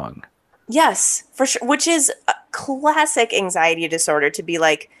wrong. Yes, for sure. Which is a classic anxiety disorder, to be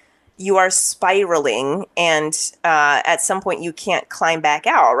like, you are spiraling and at some point you can't climb back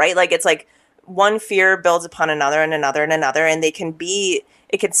out, right? Like it's like one fear builds upon another and another and another, and it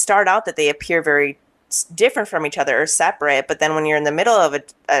can start out that they appear very different from each other or separate, but then when you're in the middle of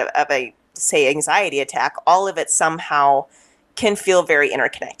a say anxiety attack, all of it somehow can feel very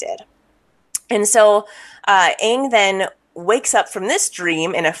interconnected. And so Aang then wakes up from this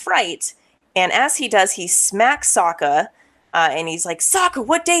dream in a fright, and as he does, he smacks Sokka, and he's like, Sokka,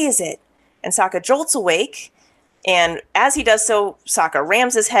 what day is it? And Sokka jolts awake, and as he does so, Sokka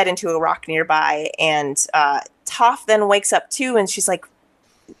rams his head into a rock nearby, and Toph then wakes up too, and she's like,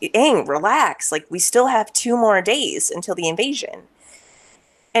 Aang, relax, like we still have 2 more days until the invasion.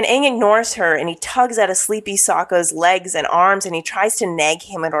 And Aang ignores her, and he tugs at a sleepy Sokka's legs and arms, and he tries to nag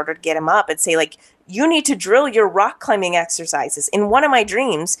him in order to get him up and say, like, you need to drill your rock climbing exercises. In one of my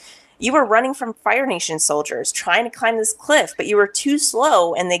dreams, you were running from Fire Nation soldiers trying to climb this cliff, but you were too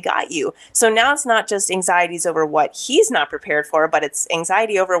slow and they got you. So now it's not just anxieties over what he's not prepared for, but it's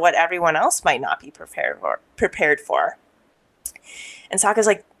anxiety over what everyone else might not be prepared for. And Sokka's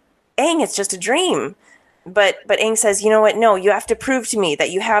like, Aang, it's just a dream. But Aang says, you know what? No, you have to prove to me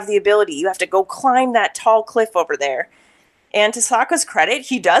that you have the ability. You have to go climb that tall cliff over there. And to Sokka's credit,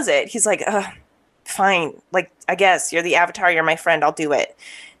 he does it. He's like, fine. Like, I guess you're the Avatar. You're my friend. I'll do it.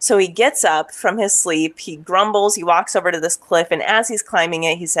 So he gets up from his sleep. He grumbles. He walks over to this cliff. And as he's climbing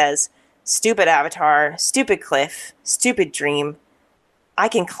it, he says, stupid Avatar, stupid cliff, stupid dream. I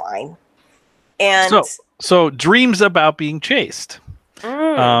can climb. And so dreams about being chased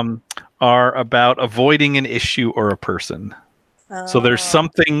are about avoiding an issue or a person. So there's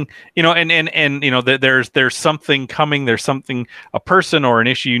something, there's something coming, there's something, a person or an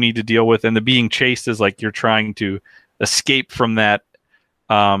issue you need to deal with, and the being chased is like you're trying to escape from that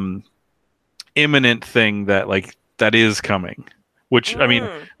imminent thing that is coming. Which I mean,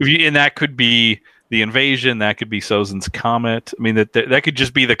 and that could be the invasion, that could be Sozin's comet. I mean, that could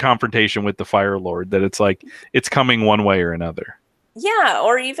just be the confrontation with the Fire Lord. That it's like it's coming one way or another. Yeah,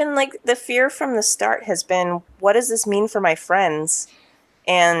 or even like the fear from the start has been, what does this mean for my friends?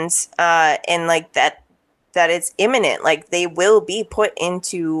 And like that it's imminent. Like they will be put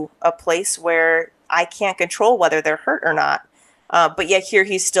into a place where I can't control whether they're hurt or not. But yet here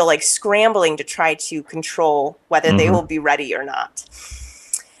he's still like scrambling to try to control whether they will be ready or not.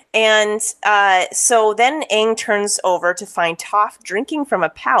 And so then Aang turns over to find Toph drinking from a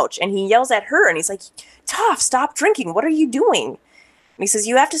pouch, and he yells at her, and he's like, Toph, stop drinking. What are you doing? And he says,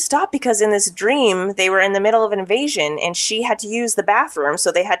 you have to stop because in this dream, they were in the middle of an invasion and she had to use the bathroom.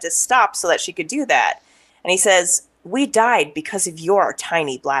 So they had to stop so that she could do that. And he says, we died because of your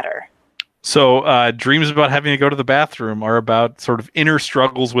tiny bladder. So dreams about having to go to the bathroom are about sort of inner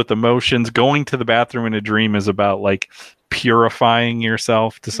struggles with emotions. Going to the bathroom in a dream is about like purifying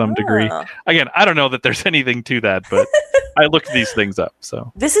yourself to some degree. Again, I don't know that there's anything to that, but I looked these things up.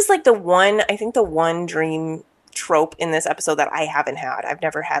 So this is like the one dream trope in this episode that I haven't had. I've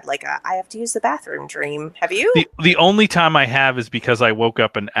never had like I have to use the bathroom dream. Have you? The only time I have is because I woke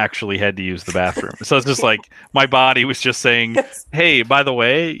up and actually had to use the bathroom. So it's just like my body was just saying, hey, by the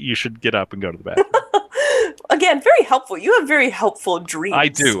way, you should get up and go to the bathroom. Again, very helpful. You have very helpful dreams. I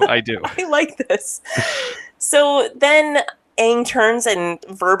do. I like this. So then Aang turns and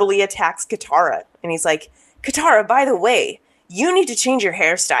verbally attacks Katara. And he's like, Katara, by the way, you need to change your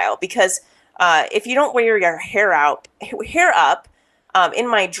hairstyle because if you don't wear your hair up, in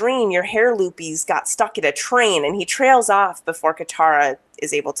my dream, your hair loopies got stuck in a train, and he trails off before Katara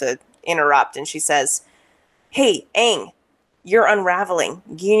is able to interrupt. And she says, hey, Aang, you're unraveling.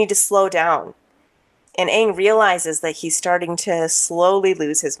 You need to slow down. And Aang realizes that he's starting to slowly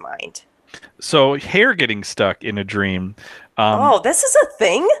lose his mind. So hair getting stuck in a dream. This is a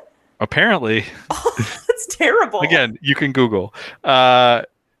thing? Apparently. Oh, that's terrible. Again, you can Google.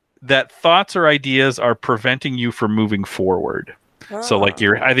 That thoughts or ideas are preventing you from moving forward. So like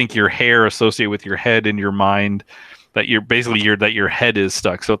I think your hair associated with your head and your mind, that your head is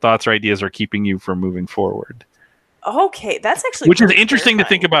stuck. So thoughts or ideas are keeping you from moving forward. Okay, that's actually which is interesting to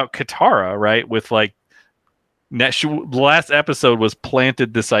think about Katara, right? With like the last episode was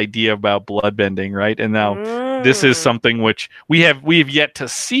planted this idea about bloodbending, right? And now this is something which we have yet to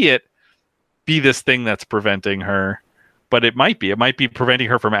see it be this thing that's preventing her. But it might be preventing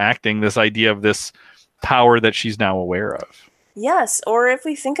her from acting this idea of this power that she's now aware of. Yes, or if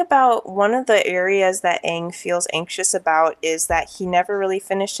we think about one of the areas that Aang feels anxious about is that he never really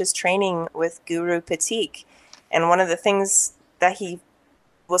finished his training with Guru Patik. And one of the things that he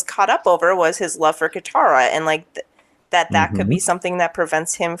was caught up over was his love for Katara, and like that could be something that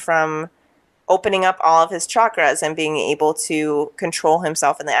prevents him from opening up all of his chakras and being able to control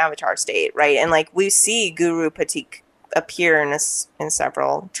himself in the avatar state, right? And like we see Guru Patik appear in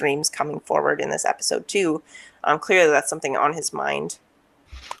several dreams coming forward in this episode too. Clearly that's something on his mind.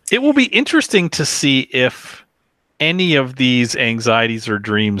 It will be interesting to see if any of these anxieties or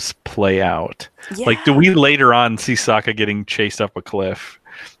dreams play out. Yeah. Like, do we later on see Sokka getting chased up a cliff?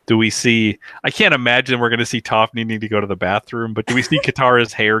 Do we see, I can't imagine we're going to see Toph needing to go to the bathroom, but do we see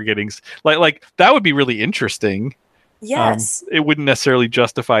Katara's hair getting, like that would be really interesting. Yes. It wouldn't necessarily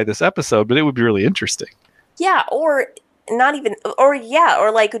justify this episode, but it would be really interesting. Yeah, or not even,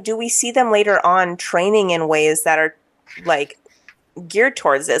 or like, do we see them later on training in ways that are like geared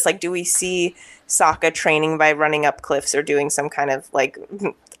towards this? Like, do we see Sokka training by running up cliffs or doing some kind of like,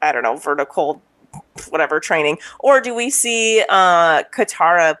 I don't know, vertical whatever training, or do we see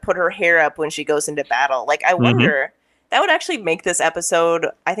Katara put her hair up when she goes into battle? Like, I wonder, that would actually make this episode,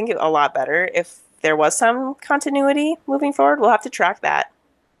 I think, a lot better if there was some continuity moving forward. We'll have to track that.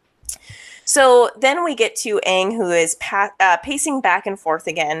 So then we get to Aang, who is pacing back and forth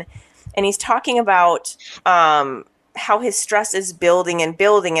again, and he's talking about how his stress is building and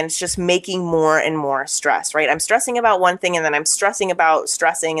building, and it's just making more and more stress, right? I'm stressing about one thing, and then I'm stressing about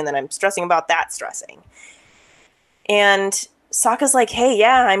stressing, and then I'm stressing about that stressing. And Sokka's like, hey,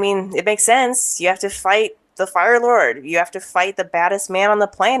 yeah, I mean, it makes sense. You have to fight the Fire Lord. You have to fight the baddest man on the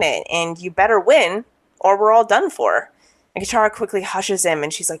planet, and you better win, or we're all done for. And Katara quickly hushes him,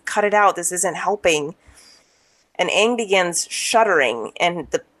 and she's like, cut it out. This isn't helping. And Aang begins shuddering,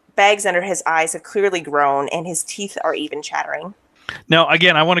 and the bags under his eyes have clearly grown, and his teeth are even chattering. Now,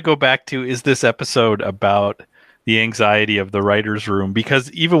 again, I want to go back to, is this episode about the anxiety of the writer's room?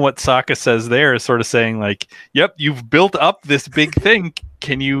 Because even what Sokka says there is sort of saying like, yep, you've built up this big thing.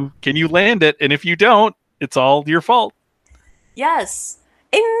 Can you land it? And if you don't, it's all your fault. Yes.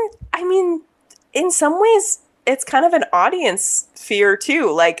 I mean, in some ways, it's kind of an audience fear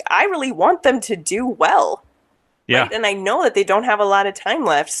too. Like, I really want them to do well. Yeah. Right? And I know that they don't have a lot of time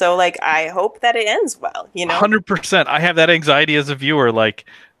left. So, like, I hope that it ends well, you know? 100%. I have that anxiety as a viewer. Like,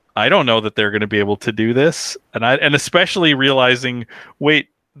 I don't know that they're going to be able to do this. And especially realizing, wait,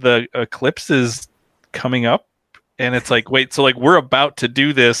 the eclipse is coming up. And it's like, wait, so like we're about to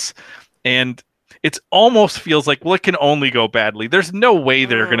do this. And it almost feels like, well, it can only go badly. There's no way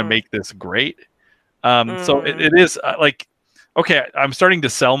they're going to make this great. So it is like, okay, I'm starting to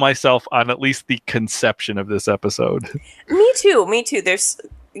sell myself on at least the conception of this episode. Me too. There's,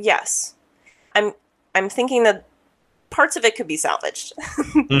 yes. I'm thinking that parts of it could be salvaged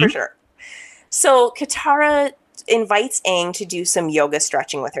for sure. So Katara invites Aang to do some yoga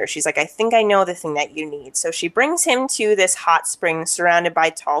stretching with her. She's like, I think I know the thing that you need. So she brings him to this hot spring surrounded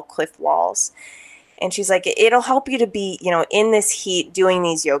by tall cliff walls. And she's like, it'll help you to be, you know, in this heat doing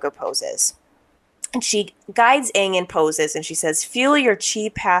these yoga poses. And she guides Aang in poses, and she says, feel your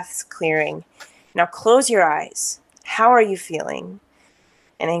chi paths clearing. Now close your eyes. How are you feeling?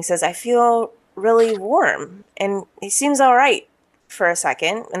 And Aang says, I feel really warm. And he seems all right for a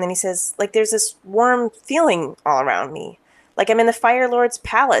second. And then he says, like, there's this warm feeling all around me. Like I'm in the Fire Lord's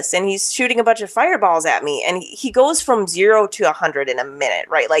palace, and he's shooting a bunch of fireballs at me. And he goes from 0 to 100 in a minute,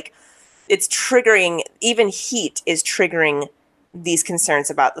 right? Like, it's triggering, even heat is triggering these concerns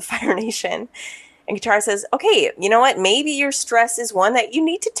about the Fire Nation. And Katara says, okay, you know what? Maybe your stress is one that you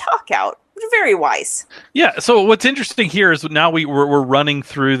need to talk out. Very wise. Yeah. So what's interesting here is now we're running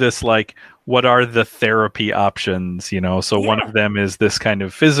through this, like, what are the therapy options, you know? So one of them is this kind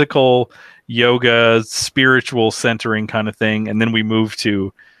of physical yoga, spiritual centering kind of thing. And then we move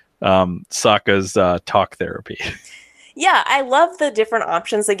to Sokka's talk therapy. Yeah, I love the different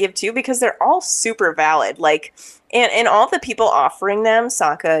options they give too, because they're all super valid. Like, and all the people offering them,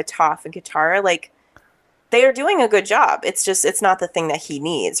 Sokka, Toph, and Katara, like, they are doing a good job. It's just, it's not the thing that he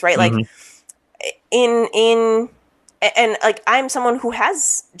needs, right? Like, and like, I'm someone who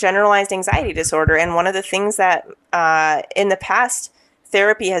has generalized anxiety disorder, and one of the things that in the past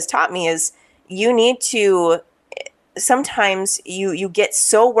therapy has taught me is you need to, sometimes you get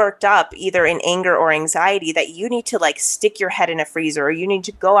so worked up either in anger or anxiety that you need to, like, stick your head in a freezer, or you need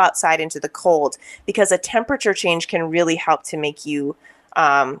to go outside into the cold, because a temperature change can really help to make you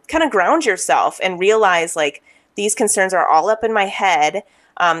kind of ground yourself and realize, like, these concerns are all up in my head.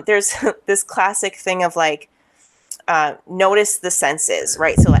 There's this classic thing of, like, notice the senses,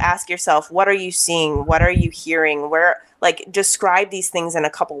 right? So ask yourself, what are you seeing? What are you hearing? Where, like, describe these things in a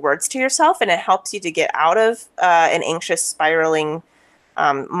couple words to yourself, and it helps you to get out of an anxious spiraling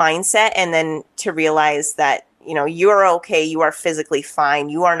mindset, and then to realize that, you know, you're okay. You are physically fine.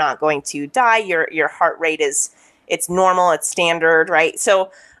 You are not going to die. Your heart rate is, it's normal. It's standard, right?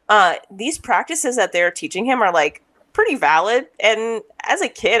 So these practices that they're teaching him are like pretty valid. And as a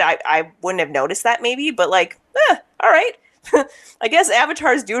kid, I wouldn't have noticed that maybe, but like, all right. I guess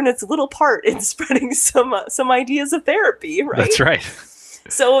Avatar's doing its little part in spreading some ideas of therapy, right? That's right.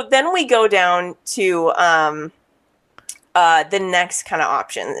 So then we go down to the next kind of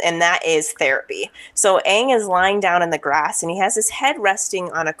option, and that is therapy. So Aang is lying down in the grass, and he has his head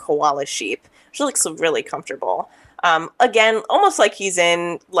resting on a koala sheep, which looks really comfortable. Again, almost like he's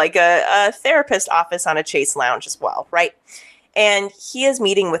in like a therapist office on a Chase lounge as well, right? And he is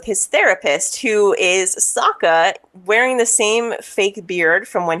meeting with his therapist, who is Sokka, wearing the same fake beard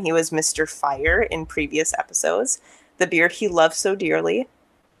from when he was Mr. Fire in previous episodes, the beard he loves so dearly.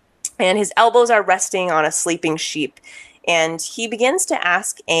 And his elbows are resting on a sleeping sheep. And he begins to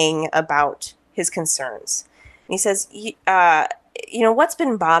ask Aang about his concerns. And he says, what's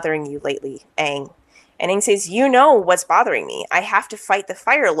been bothering you lately, Aang? And Aang says, you know what's bothering me. I have to fight the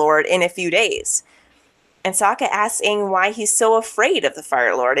Fire Lord in a few days. And Sokka asks Aang why he's so afraid of the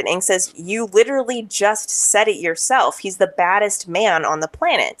Fire Lord. And Aang says, you literally just said it yourself. He's the baddest man on the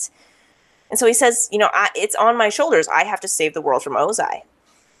planet. And so he says, it's on my shoulders. I have to save the world from Ozai.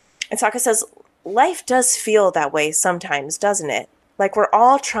 And Sokka says, life does feel that way sometimes, doesn't it? Like we're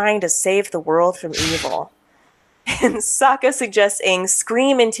all trying to save the world from evil. And Sokka suggests Aang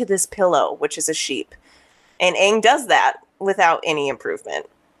scream into this pillow, which is a sheep. And Aang does that without any improvement.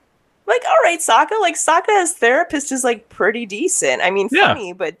 Like, all right, Sokka. Like, Sokka as therapist is, like, pretty decent. I mean,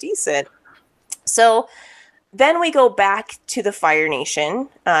 funny, but decent. So then we go back to the Fire Nation,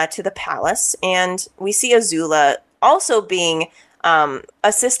 to the palace, and we see Azula also being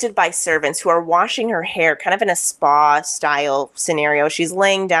assisted by servants who are washing her hair, kind of in a spa-style scenario. She's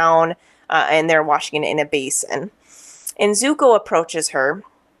laying down, and they're washing it in a basin. And Zuko approaches her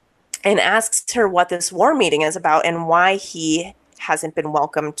and asks her what this war meeting is about and why he hasn't been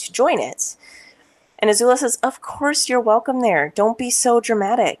welcome to join it. And Azula says, of course you're welcome there. Don't be so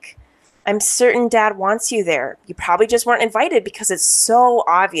dramatic. I'm certain Dad wants you there. You probably just weren't invited because it's so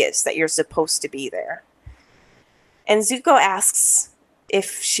obvious that you're supposed to be there. And Zuko asks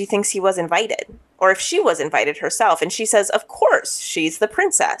if she thinks he was invited, or if she was invited herself. And she says, of course, she's the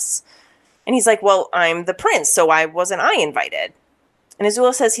princess. And he's like, well, I'm the prince, so why wasn't I invited? And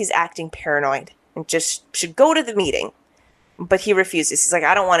Azula says he's acting paranoid and just should go to the meeting. But he refuses. He's like,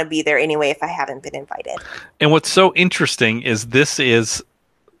 I don't want to be there anyway if I haven't been invited. And what's so interesting is this is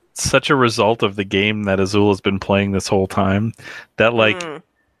such a result of the game that Azula's been playing this whole time, that like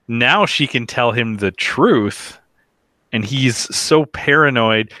now she can tell him the truth, and he's so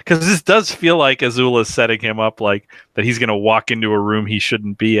paranoid, because this does feel like Azula's setting him up like that he's going to walk into a room he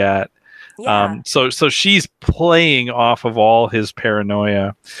shouldn't be at. Yeah. So she's playing off of all his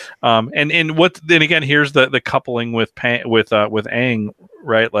paranoia, and what then again? Here's the coupling with Aang,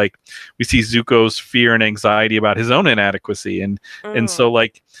 right? Like we see Zuko's fear and anxiety about his own inadequacy, and so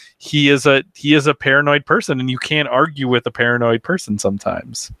like he is a paranoid person, and you can't argue with a paranoid person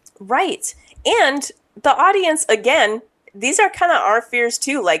sometimes. Right, and the audience again. These are kind of our fears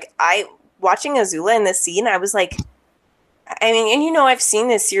too. Like watching Azula in this scene, I was like. I mean, and I've seen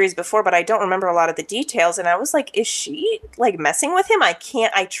this series before, but I don't remember a lot of the details. And I was like, is she like messing with him?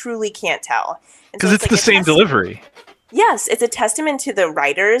 I truly can't tell. Because so it's the same delivery. Yes, it's a testament to the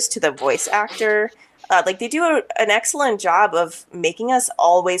writers, to the voice actor. Like they do an excellent job of making us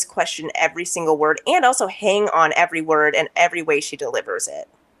always question every single word and also hang on every word and every way she delivers it.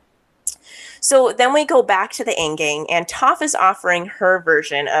 So then we go back to the Aang gang, and Toph is offering her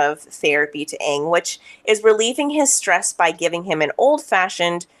version of therapy to Aang, which is relieving his stress by giving him an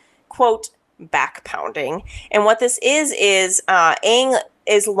old-fashioned, quote, back pounding. And what this is Aang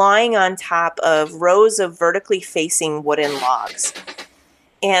is lying on top of rows of vertically facing wooden logs.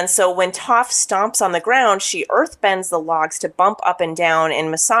 And so when Toph stomps on the ground, she earthbends the logs to bump up and down and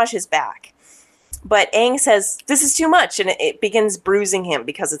massage his back. But Aang says, this is too much, and it begins bruising him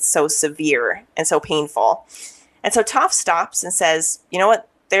because it's so severe and so painful. And so Toph stops and says, you know what,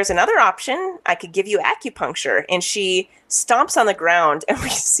 there's another option. I could give you acupuncture. And she stomps on the ground, and we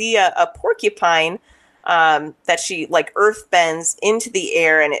see a porcupine that she like earth bends into the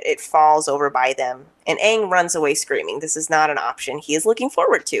air, and it falls over by them. And Aang runs away screaming. This is not an option he is looking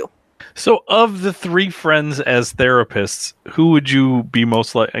forward to. So of the three friends as therapists, who would you be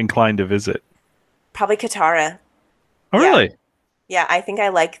most inclined to visit? Probably Katara. Oh, yeah. Really? Yeah, I think I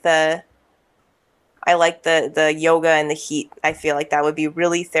like the yoga and the heat. I feel like that would be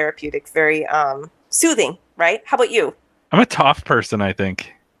really therapeutic, very soothing, right? How about you? I'm a Toph person, I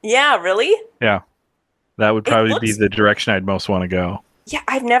think. Yeah, really? Yeah. That would probably be the direction I'd most want to go. Yeah,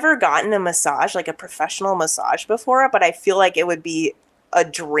 I've never gotten a massage, like a professional massage before, but I feel like it would be a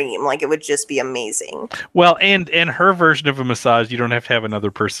dream. Like, it would just be amazing. Well, and her version of a massage, you don't have to have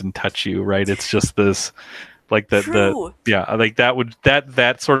another person touch you, right? It's just this, like True. like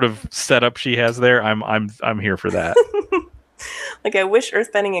that sort of setup she has there. I'm here for that. Like, I wish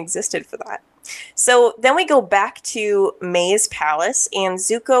earthbending existed for that. So then we go back to May's palace, and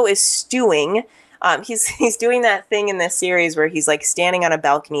Zuko is stewing. He's doing that thing in this series where he's like standing on a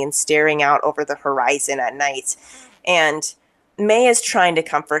balcony and staring out over the horizon at night. And May is trying to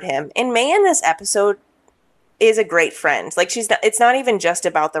comfort him. And May in this episode is a great friend. Like, it's not even just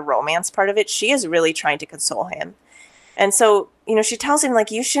about the romance part of it. She is really trying to console him. And so, she tells him,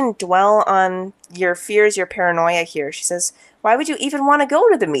 like, you shouldn't dwell on your fears, your paranoia here. She says, why would you even want to go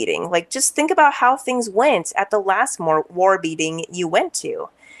to the meeting? Like, just think about how things went at the last war meeting you went to.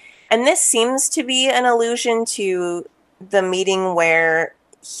 And this seems to be an allusion to the meeting where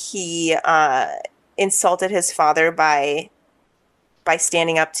he insulted his father by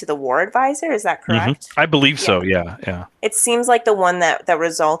standing up to the war advisor. Is that correct? I believe so. Yeah. It seems like the one that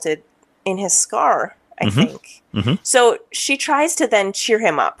resulted in his scar, I think. So she tries to then cheer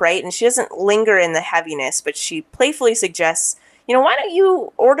him up, right? And she doesn't linger in the heaviness, but she playfully suggests, why don't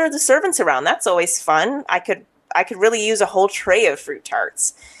you order the servants around? That's always fun. I could really use a whole tray of fruit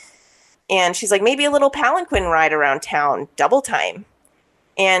tarts. And she's like, maybe a little palanquin ride around town, double time.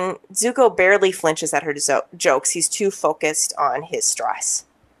 And Zuko barely flinches at her jokes. He's too focused on his stress.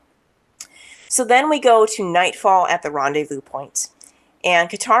 So then we go to nightfall at the rendezvous point. And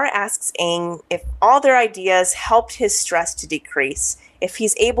Katara asks Aang if all their ideas helped his stress to decrease, if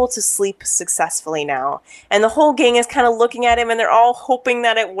he's able to sleep successfully now. And the whole gang is kind of looking at him, and they're all hoping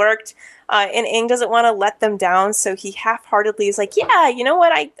that it worked. And Aang doesn't want to let them down, so he half-heartedly is like, yeah, you know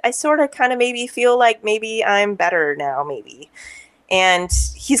what, I sort of kind of maybe feel like maybe I'm better now, maybe. And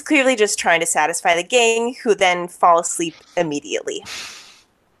he's clearly just trying to satisfy the gang, who then fall asleep immediately.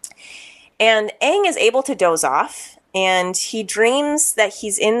 And Aang is able to doze off, and he dreams that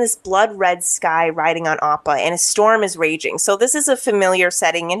he's in this blood-red sky riding on Appa, and a storm is raging. So this is a familiar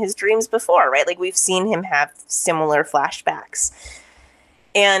setting in his dreams before, right? Like, we've seen him have similar flashbacks.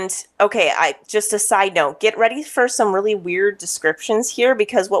 And, okay, just a side note, get ready for some really weird descriptions here,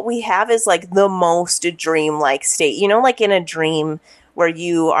 because what we have is, like, the most dream-like state. Like in a dream where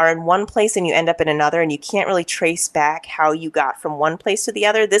you are in one place and you end up in another, and you can't really trace back how you got from one place to the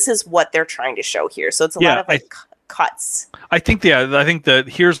other. This is what they're trying to show here. So it's a lot of, like, cuts. I think that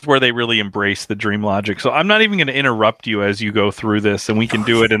here's where they really embrace the dream logic. So I'm not even going to interrupt you as you go through this, and we can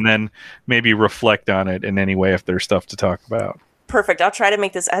do it and then maybe reflect on it in any way if there's stuff to talk about. Perfect. I'll try to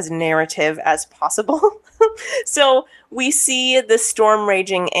make this as narrative as possible. So we see the storm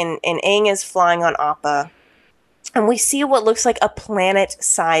raging, and Aang is flying on Appa. And we see what looks like a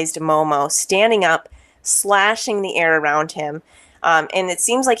planet-sized Momo standing up, slashing the air around him. And it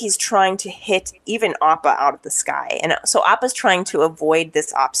seems like he's trying to hit even Appa out of the sky. And so Appa's trying to avoid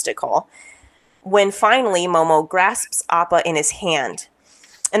this obstacle, when finally Momo grasps Appa in his hand.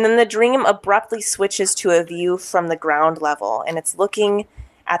 And then the dream abruptly switches to a view from the ground level, and it's looking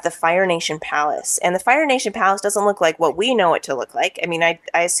at the Fire Nation Palace. And the Fire Nation Palace doesn't look like what we know it to look like. I mean, I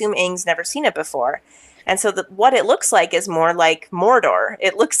assume Aang's never seen it before. And so what it looks like is more like Mordor.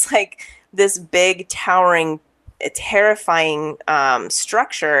 It looks like this big, towering, terrifying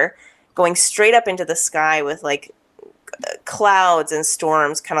structure going straight up into the sky with, like, clouds and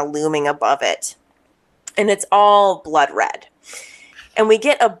storms kind of looming above it. And it's all blood red. And we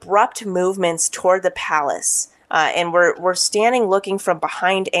get abrupt movements toward the palace. And we're standing looking from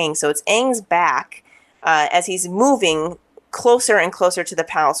behind Aang. So it's Aang's back as he's moving closer and closer to the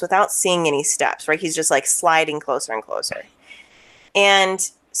palace without seeing any steps, right? He's just, like, sliding closer and closer. And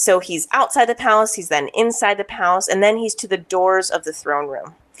so he's outside the palace, he's then inside the palace, and then he's to the doors of the throne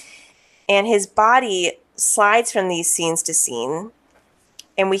room. And his body slides from these scenes to scene,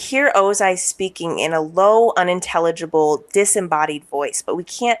 and we hear Ozai speaking in a low, unintelligible, disembodied voice, but we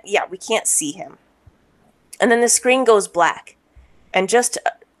can't see him. And then the screen goes black, and just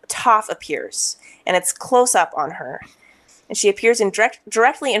Toph appears, and it's close up on her. And she appears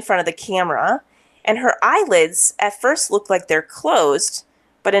directly in front of the camera, and her eyelids at first look like they're closed,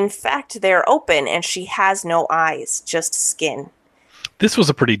 but in fact they're open, and she has no eyes, just skin. This was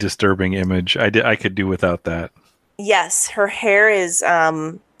a pretty disturbing image. I could do without that. Yes, her hair is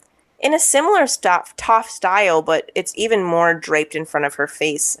in a similar Toph style, but it's even more draped in front of her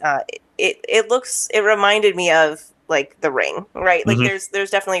face. It reminded me of, like, The Ring, right? Like,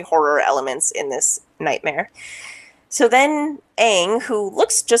 there's definitely horror elements in this nightmare. So then Aang, who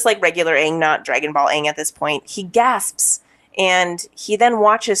looks just like regular Aang, not Dragon Ball Aang at this point, he gasps, and he then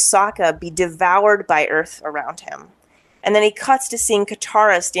watches Sokka be devoured by earth around him. And then he cuts to seeing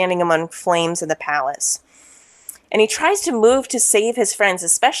Katara standing among flames in the palace. And he tries to move to save his friends,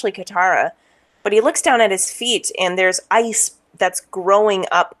 especially Katara, but he looks down at his feet and there's ice that's growing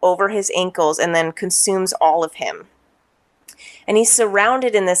up over his ankles and then consumes all of him. And he's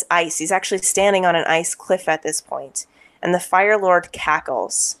surrounded in this ice. He's actually standing on an ice cliff at this point. And the Fire Lord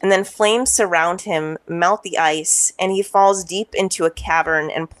cackles. And then flames surround him, melt the ice, and he falls deep into a cavern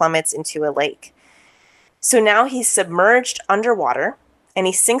and plummets into a lake. So now he's submerged underwater, and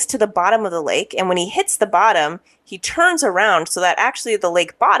he sinks to the bottom of the lake. And when he hits the bottom, he turns around so that actually the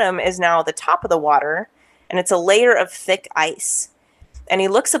lake bottom is now the top of the water, and it's a layer of thick ice. And he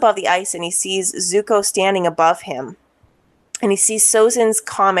looks above the ice, and he sees Zuko standing above him. And he sees Sozin's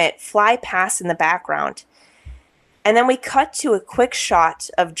comet fly past in the background. And then we cut to a quick shot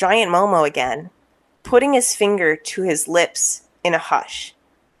of Giant Momo again, putting his finger to his lips in a hush.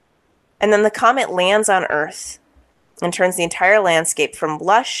 And then the comet lands on Earth and turns the entire landscape from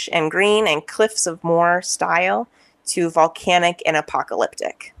lush and green and cliffs of Moor style to volcanic and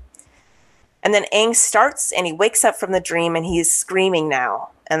apocalyptic. And then Aang starts and he wakes up from the dream and he's screaming now.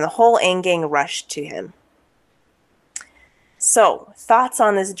 And the whole Aang gang rushed to him. So, thoughts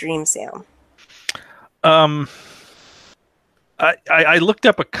on this dream, Sam? I looked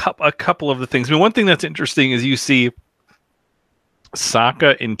up a couple of the things. I mean, one thing that's interesting is you see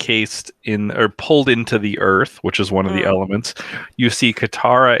Sokka encased in or pulled into the earth, which is one of the elements. You see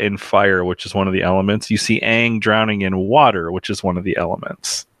Katara in fire, which is one of the elements. You see Aang drowning in water, which is one of the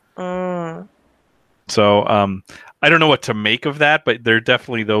elements. So I don't know what to make of that, but there are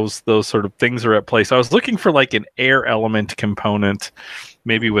definitely those sort of things are at play. So I was looking for like an air element component,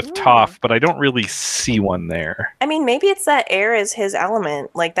 maybe with Toph, but I don't really see one there. I mean, maybe it's that air is his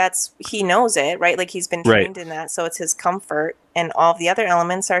element. Like he knows it, right? Like he's been trained in that, so it's his comfort. And all of the other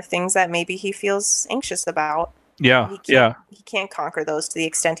elements are things that maybe he feels anxious about. Yeah, He can't conquer those to the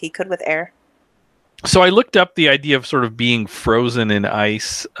extent he could with air. So I looked up the idea of sort of being frozen in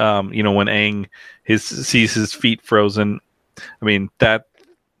ice. When Aang sees his feet frozen, I mean that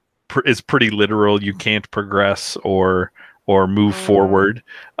is pretty literal. You can't progress or move forward.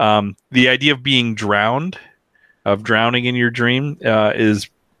 The idea of being drowning in your dream is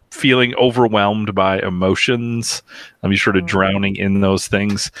feeling overwhelmed by emotions. You're sort of drowning in those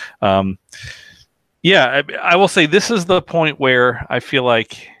things. I will say this is the point where I feel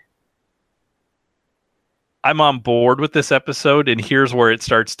like I'm on board with this episode, and here's where it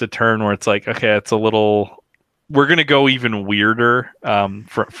starts to turn, where it's like, okay, it's a little, we're going to go even weirder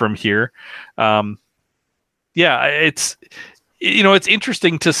from here. It's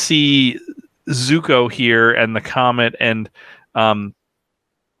interesting to see Zuko here and the comet, and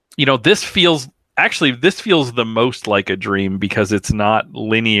this feels the most like a dream because it's not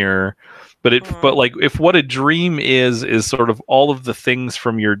linear. But if what a dream is sort of all of the things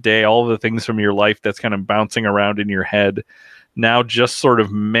from your day, all of the things from your life that's kind of bouncing around in your head, now just sort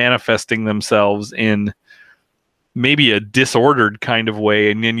of manifesting themselves in maybe a disordered kind of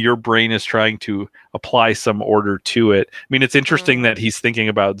way, and then your brain is trying to apply some order to it. I mean, it's interesting that he's thinking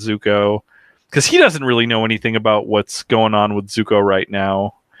about Zuko because he doesn't really know anything about what's going on with Zuko right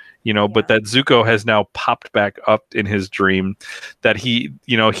now. But that Zuko has now popped back up in his dream, that he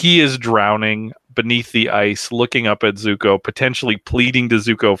is drowning beneath the ice, looking up at Zuko, potentially pleading to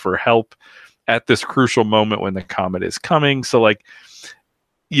Zuko for help at this crucial moment when the comet is coming. So it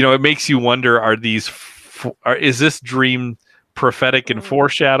makes you wonder, is this dream prophetic and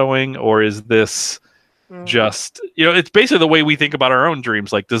foreshadowing, or is this just, it's basically the way we think about our own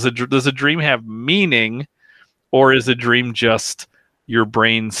dreams. Like, does a dream have meaning, or is a dream just your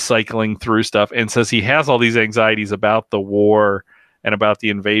brain cycling through stuff? And says he has all these anxieties about the war and about the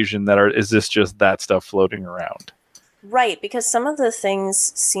invasion is this just that stuff floating around? Right, because some of the things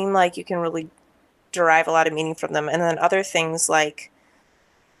seem like you can really derive a lot of meaning from them, and then other things like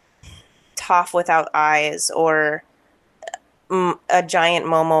Toph without eyes or a giant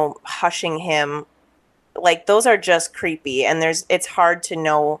Momo hushing him, like those are just creepy, and it's hard to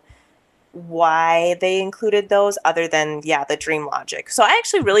know why they included those other than the dream logic. So I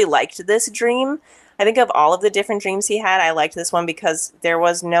actually really liked this dream. I think of all of the different dreams he had, I liked this one because there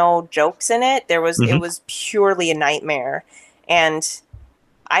was no jokes in it. It was purely a nightmare, and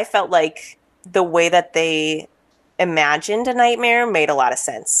I felt like the way that they imagined a nightmare made a lot of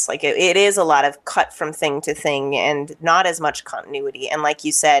sense. Like it is a lot of cut from thing to thing and not as much continuity, and like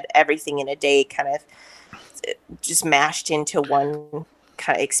you said, everything in a day kind of just mashed into one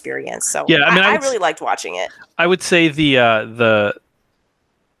kind of experience. So I really liked watching it. I would say the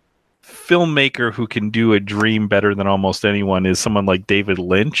filmmaker who can do a dream better than almost anyone is someone like David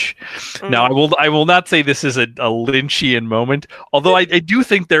Lynch. Now, I will not say this is a Lynchian moment, although I do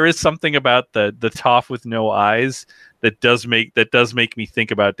think there is something about the Toph with no eyes that does make me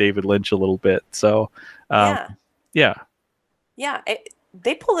think about David Lynch a little bit. So, yeah.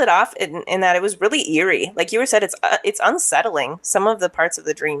 They pulled it off in that it was really eerie. Like you said, it's unsettling, some of the parts of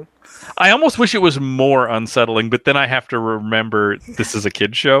the dream. I almost wish it was more unsettling, but then I have to remember this is a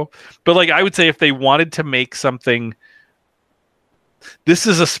kid's show. But like I would say if they wanted to make something, this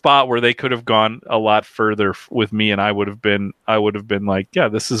is a spot where they could have gone a lot further with me, and I would have been like, yeah,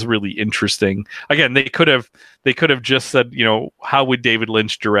 this is really interesting. Again, they could have just said, how would David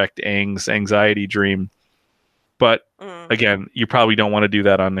Lynch direct Aang's anxiety dream? But again, you probably don't want to do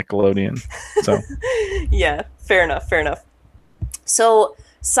that on Nickelodeon. So yeah, fair enough. So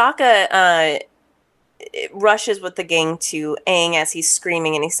Sokka rushes with the gang to Aang as he's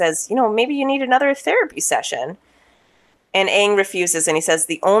screaming, and he says, maybe you need another therapy session. And Aang refuses, and he says,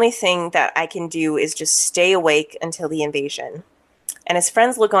 the only thing that I can do is just stay awake until the invasion. And his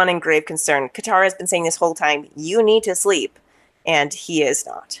friends look on in grave concern. Katara has been saying this whole time, you need to sleep. And he is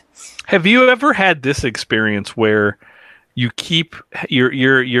not. Have you ever had this experience where you keep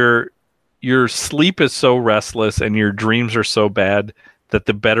your sleep is so restless and your dreams are so bad that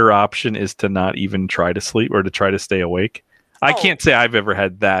the better option is to not even try to sleep or to try to stay awake? I can't say I've ever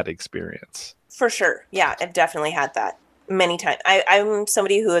had that experience. For sure. Yeah, I've definitely had that many times. I'm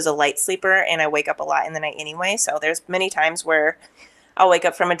somebody who is a light sleeper, and I wake up a lot in the night anyway. So there's many times where I'll wake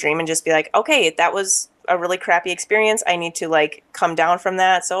up from a dream and just be like, okay, that was a really crappy experience. I need to come down from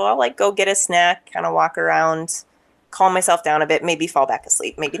that. So I'll go get a snack, kind of walk around, calm myself down a bit, maybe fall back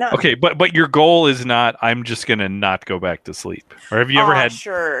asleep, maybe not. Okay, but your goal is not, I'm just going to not go back to sleep. Or have you ever had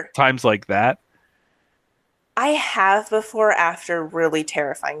times like that? I have before after really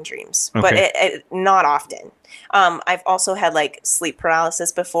terrifying dreams, but it not often. I've also had sleep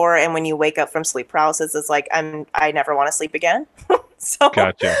paralysis before, and when you wake up from sleep paralysis, it's like I never want to sleep again. So,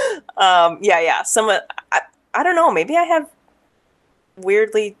 gotcha. Yeah. I don't know. Maybe I have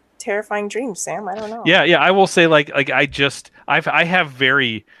weirdly terrifying dreams, Sam. I don't know. Yeah. I will say I have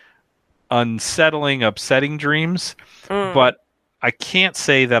very unsettling, upsetting dreams, but I can't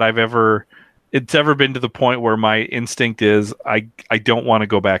say that it's ever been to the point where my instinct is I don't want to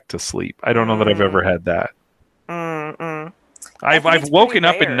go back to sleep. I don't know that I've ever had that. I've woken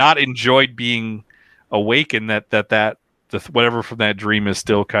up and not enjoyed being awake, and that whatever from that dream is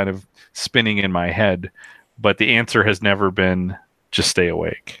still kind of spinning in my head, but the answer has never been just stay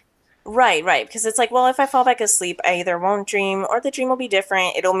awake. Right. Because it's well, if I fall back asleep, I either won't dream or the dream will be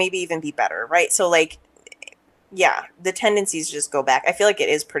different. It'll maybe even be better, right? So yeah, the tendencies just go back. I feel like it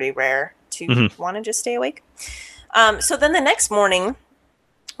is pretty rare to want to just stay awake. So then the next morning,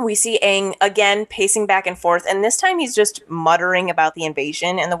 we see Aang again pacing back and forth, and this time he's just muttering about the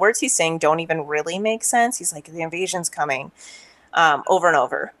invasion, and the words he's saying don't even really make sense. He's like, the invasion's coming, over and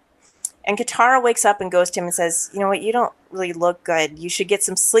over. And Katara wakes up and goes to him and says, you know what, you don't really look good. You should get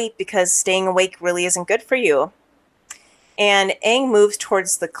some sleep because staying awake really isn't good for you. And Aang moves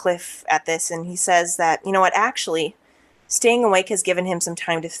towards the cliff at this, and he says that, you know what, actually, staying awake has given him some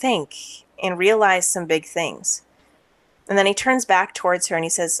time to think and realize some big things. And then he turns back towards her and he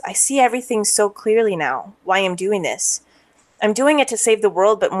says, I see everything so clearly now, why I'm doing this. I'm doing it to save the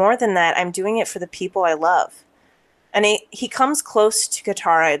world, but more than that, I'm doing it for the people I love. And he comes close to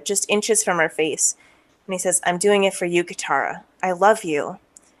Katara, just inches from her face. And he says, I'm doing it for you, Katara. I love you.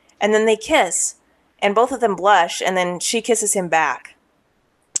 And then they kiss, and both of them blush, and then she kisses him back.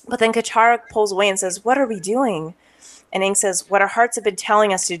 But then Katara pulls away and says, what are we doing? And Aang says, what our hearts have been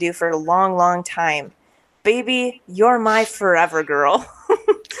telling us to do for a long, long time. Baby, you're my forever girl.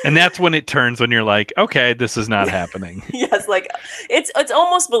 And that's when it turns, when you're like, okay, this is not happening. Yes, it's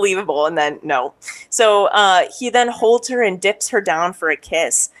almost believable, and then no. So he then holds her and dips her down for a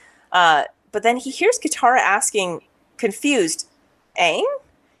kiss. But then he hears Katara asking, confused, Aang?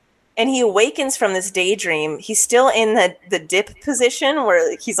 And he awakens from this daydream. He's still in the dip position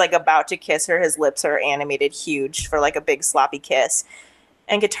where he's about to kiss her. His lips are animated huge for a big sloppy kiss.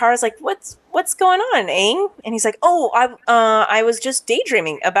 And Katara's like, what's going on, Aang? And he's like, oh, I was just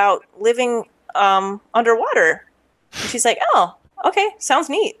daydreaming about living underwater. And she's like, oh, okay, sounds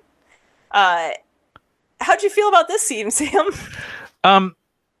neat. How'd you feel about this scene, Sam?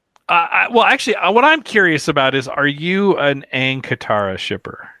 Well, actually, what I'm curious about is, are you an Aang Katara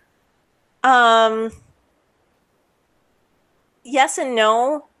shipper? Yes and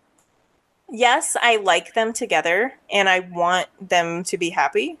no. Yes, I like them together and I want them to be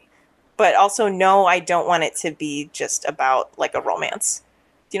happy, but also no, I don't want it to be just about a romance.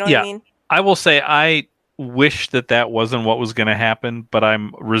 Do you know what I mean? I will say I wish that wasn't what was going to happen, but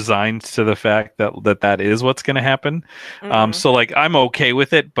I'm resigned to the fact that is what's going to happen. So like I'm okay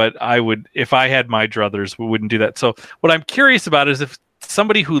with it, but I would, if I had my druthers, we wouldn't do that. So what I'm curious about is if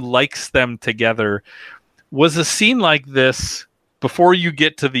somebody who likes them together, was a scene like this before you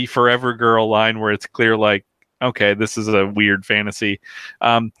get to the Forever Girl line where it's clear like, okay, this is a weird fantasy.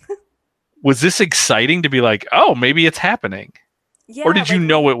 Was this exciting to be like, oh, maybe it's happening? Yeah, or did you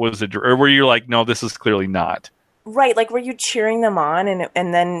know it was or were you like, no, this is clearly not? Right, like were you cheering them on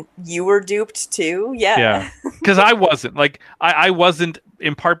and then you were duped too? Yeah. Because I wasn't. Like I wasn't,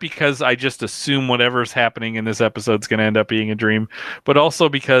 in part because I just assume whatever's happening in this episode is going to end up being a dream, but also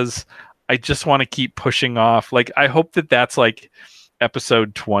because I just want to keep pushing off. Like I hope that's like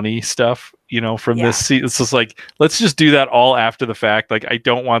episode 20 stuff, from this season. It's just like, let's just do that all after the fact. Like I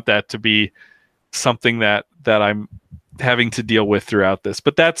don't want that to be something that I'm having to deal with throughout this,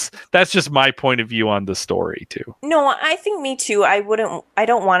 but that's just my point of view on the story too. No, I think me too. I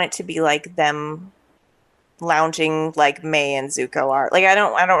don't want it to be like them lounging like May and Zuko are. Like I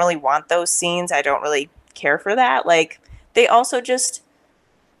don't really want those scenes. I don't really care for that. Like they also just,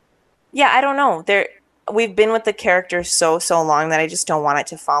 I don't know. We've been with the characters so long that I just don't want it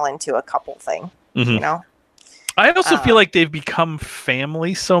to fall into a couple thing, I also feel like they've become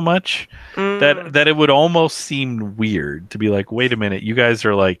family so much that it would almost seem weird to be like, wait a minute, you guys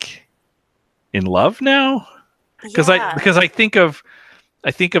are like in love now? Because I think of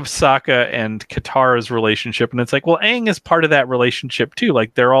Sokka and Katara's relationship, and it's like, well, Aang is part of that relationship too.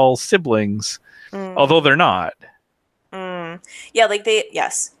 Like they're all siblings, although they're not. Yeah, like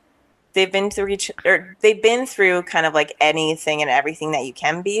they've been through kind of like anything and everything that you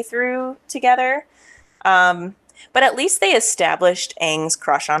can be through together. But at least they established Aang's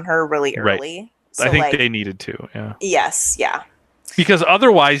crush on her really early. Right. So I think they needed to, yeah. Yes, yeah. Because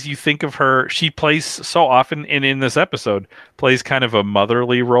otherwise you think of her, she plays so often, and in this episode, plays kind of a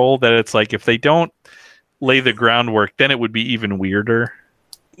motherly role that it's like, if they don't lay the groundwork, then it would be even weirder.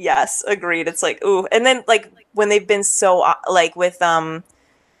 Yes, agreed. It's like, ooh. And then like when they've been so like with the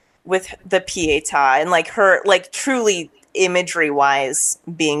Pietà and like her, like truly imagery wise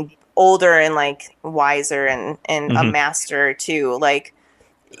being older and like wiser and a master too. Like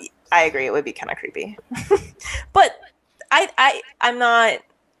I agree, it would be kind of creepy. But I'm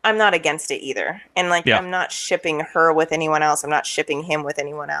not against it either. And like I'm not shipping her with anyone else. I'm not shipping him with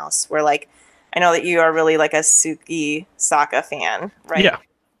anyone else. We're like, I know that you are really like a Suki Sokka fan, right? Yeah.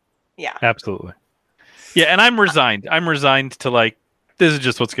 Yeah. Absolutely. Yeah, and I'm resigned. I'm resigned to like, this is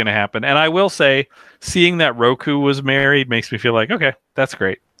just what's going to happen. And I will say, seeing that Roku was married makes me feel like, okay, that's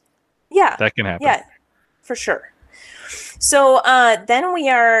great. Yeah. That can happen. Yeah, for sure. So then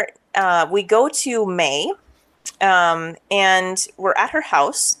we go to May, and we're at her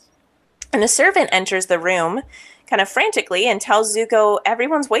house, and a servant enters the room kind of frantically and tells Zuko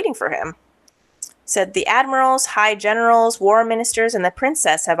everyone's waiting for him. Said the admirals, high generals, war ministers, and the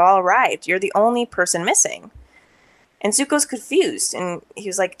princess have all arrived. You're the only person missing. And Zuko's confused, and he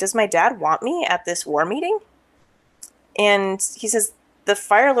was like, does my dad want me at this war meeting? And he says, the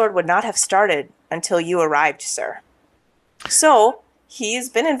Fire Lord would not have started until you arrived, sir. So he's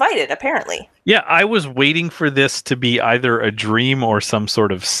been invited, apparently. Yeah, I was waiting for this to be either a dream or some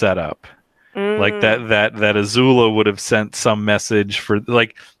sort of setup. Like that Azula would have sent some message for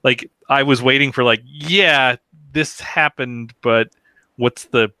like I was waiting for like, yeah, this happened, but what's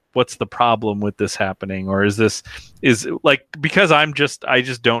the problem with this happening? Or is like, because I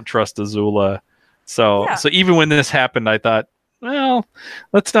just don't trust Azula. So even when this happened, I thought, well,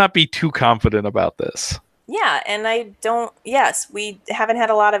 let's not be too confident about this. Yeah, and we haven't had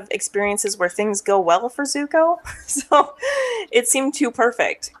a lot of experiences where things go well for Zuko, so it seemed too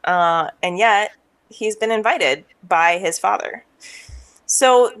perfect. And yet, he's been invited by his father.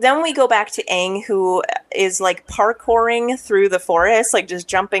 So then we go back to Aang, who is like parkouring through the forest, like just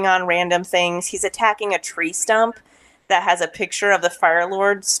jumping on random things. He's attacking a tree stump that has a picture of the Fire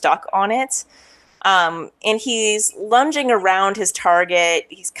Lord stuck on it. And he's lunging around his target.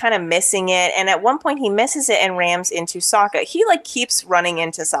 He's kind of missing it. And at one point he misses it and rams into Sokka. He like keeps running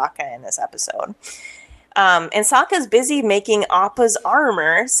into Sokka in this episode. And Sokka's busy making Appa's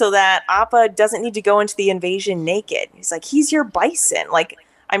armor so that Appa doesn't need to go into the invasion naked. He's like, he's your bison. Like,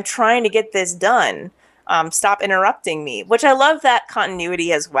 I'm trying to get this done. Stop interrupting me. Which I love that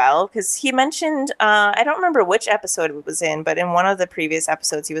continuity as well. Because he mentioned, I don't remember which episode it was in, but in one of the previous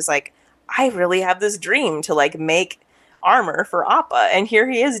episodes he was like, I really have this dream to like make armor for Appa, and here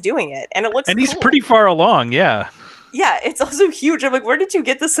he is doing it, and it looks. And he's pretty far along, yeah. Yeah, it's also huge. I'm like, where did you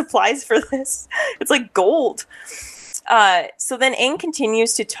get the supplies for this? It's like gold. So then Aang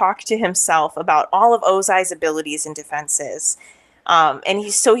continues to talk to himself about all of Ozai's abilities and defenses. And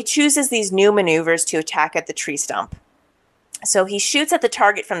he chooses these new maneuvers to attack at the tree stump. So he shoots at the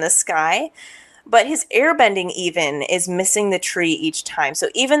target from the sky, but his airbending even is missing the tree each time. So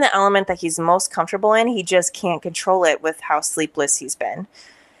even the element that he's most comfortable in, he just can't control it with how sleepless he's been.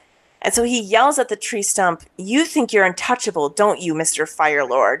 And so he yells at the tree stump, "You think you're untouchable, don't you, Mr. Fire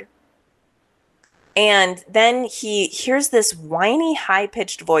Lord?" And then he hears this whiny,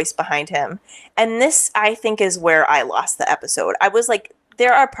 high-pitched voice behind him. And this, I think, is where I lost the episode. I was like,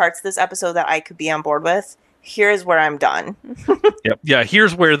 there are parts of this episode that I could be on board with. Here's where I'm done. Yep. Yeah,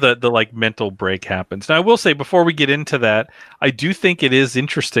 here's where the like mental break happens. Now, I will say, before we get into that, I do think it is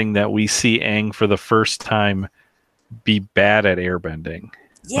interesting that we see Aang for the first time be bad at airbending.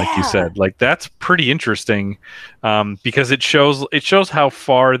 Yeah. Like you said, like that's pretty interesting, because it shows how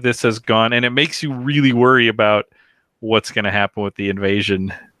far this has gone, and it makes you really worry about what's going to happen with the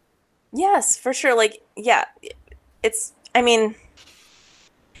invasion. Yes, for sure. Like, yeah, it's, I mean,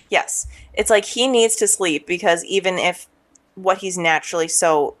 yes, it's like he needs to sleep, because even if what he's naturally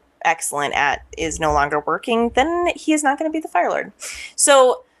so excellent at is no longer working, then he is not going to be the Fire Lord.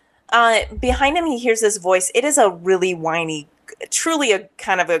 So behind him, he hears this voice. It is a really whiny, truly a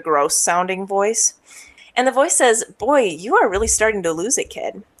kind of a gross sounding voice. And the voice says, "Boy, you are really starting to lose it,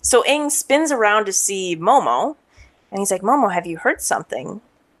 kid." So Aang spins around to see Momo, and he's like, "Momo, have you heard something?"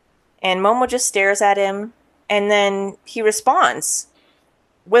 And Momo just stares at him, and then he responds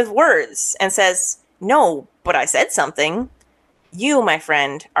with words and says, "No, but I said something. You, my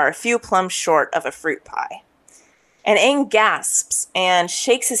friend, are a few plums short of a fruit pie." And Aang gasps and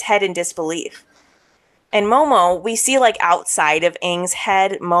shakes his head in disbelief. And Momo, we see like outside of Aang's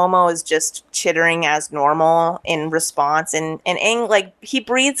head, Momo is just chittering as normal in response. And Aang, like, he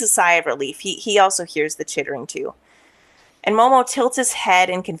breathes a sigh of relief. He also hears the chittering too. And Momo tilts his head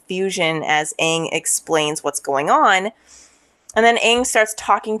in confusion as Aang explains what's going on. And then Aang starts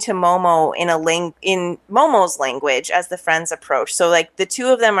talking to Momo in Momo's language as the friends approach. So like the two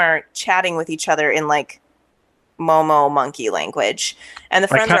of them are chatting with each other in like Momo monkey language, and the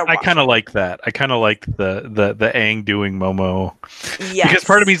friends are watching. I kind of like that. I kind of like the Aang doing Momo. Yes. Because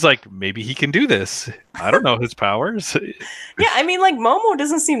part of me's like, maybe he can do this. I don't know his powers. Yeah, I mean, like, Momo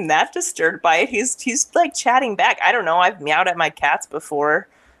doesn't seem that disturbed by it. He's like chatting back. I don't know. I've meowed at my cats before,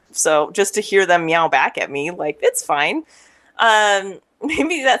 so just to hear them meow back at me, like, it's fine.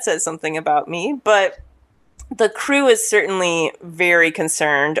 Maybe that says something about me, but the crew is certainly very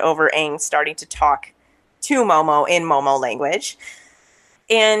concerned over Aang starting to talk to Momo in Momo language.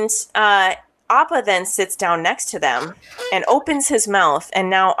 And Appa then sits down next to them and opens his mouth, and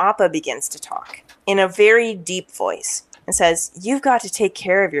now Appa begins to talk in a very deep voice and says, "You've got to take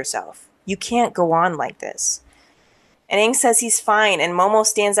care of yourself. You can't go on like this." And Aang says he's fine, and Momo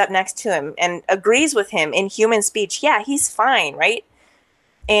stands up next to him and agrees with him in human speech. Yeah, he's fine, right?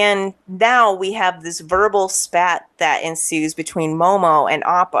 And now we have this verbal spat that ensues between Momo and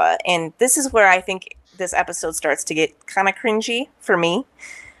Appa, and this is where I think this episode starts to get kind of cringy for me,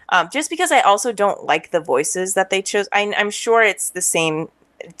 just because I also don't like the voices that they chose. I'm sure it's the same.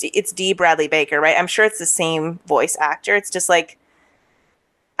 It's D. Bradley Baker, right? I'm sure it's the same voice actor. It's just like,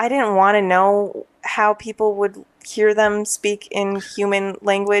 I didn't want to know how people would hear them speak in human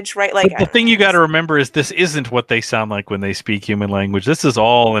language, right? Like, but the thing you got to remember is this isn't what they sound like when they speak human language. This is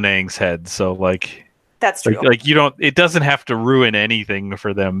all in Aang's head. So like, that's true. Like you don't. It doesn't have to ruin anything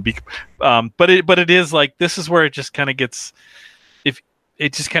for them. But it is like, this is where it just kind of gets. If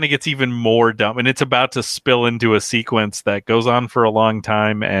it just kind of gets even more dumb, and it's about to spill into a sequence that goes on for a long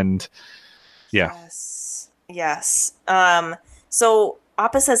time, and yeah. Yes. So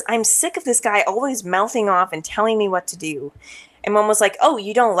Appa says, "I'm sick of this guy always mouthing off and telling me what to do." And Mom was like, "Oh,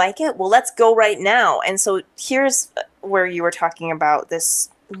 you don't like it? Well, let's go right now." And so here's where you were talking about this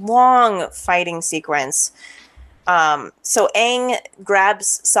long fighting sequence. So Aang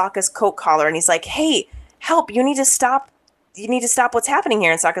grabs Sokka's coat collar and he's like, "Hey, help, you need to stop what's happening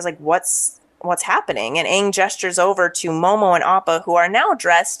here." And Sokka's like, what's happening? And Aang gestures over to Momo and Appa, who are now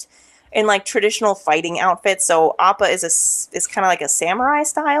dressed in like traditional fighting outfits. So Appa is kind of like a samurai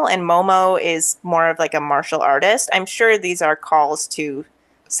style, and Momo is more of like a martial artist. I'm sure these are calls to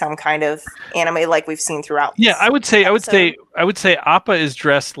some kind of anime like we've seen throughout. Yeah, I would say Appa is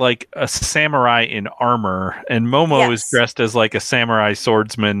dressed like a samurai in armor, and Momo is dressed as like a samurai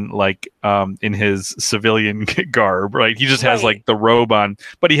swordsman, like in his civilian garb, right? He just has like the robe on,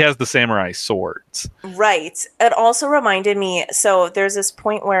 but he has the samurai swords. Right. It also reminded me, so there's this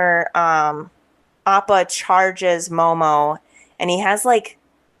point where Appa charges Momo, and he has like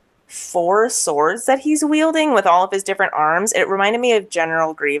 4 swords that he's wielding with all of his different arms. It reminded me of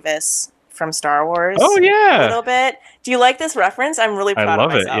General Grievous from Star Wars. Oh A yeah, little bit. Do you like this reference? I'm really I proud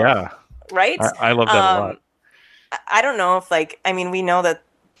of love it. myself. Yeah, Right? I love that a lot. I don't know if like, I mean, we know that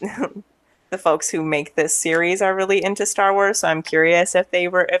the folks who make this series are really into Star Wars, so I'm curious if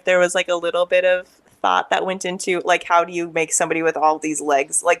there was like a little bit of thought that went into like, how do you make somebody with all these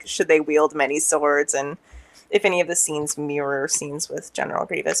legs, like should they wield many swords, and if any of the scenes mirror scenes with General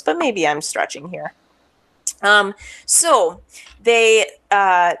Grievous. But maybe I'm stretching here. So they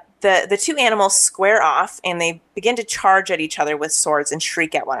the two animals square off and they begin to charge at each other with swords and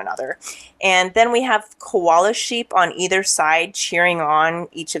shriek at one another. And then we have koala sheep on either side cheering on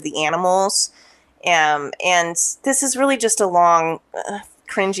each of the animals. And this is really just a long,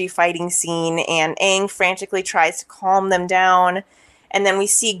 cringy fighting scene. And Aang frantically tries to calm them down. And then we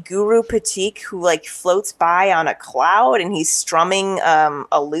see Guru Patik, who like floats by on a cloud, and he's strumming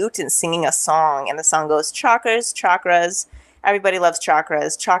a lute and singing a song. And the song goes, chakras, chakras. Everybody loves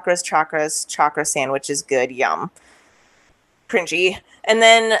chakras. Chakras, chakras. Chakra sandwich is good. Yum. Cringy. And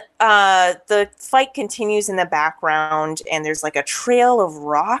then the fight continues in the background, and there's like a trail of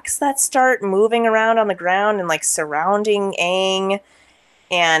rocks that start moving around on the ground and like surrounding Aang.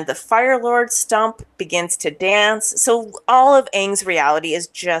 And the Fire Lord stump begins to dance. So all of Aang's reality is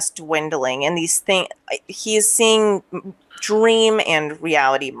just dwindling, and these things he is seeing dream and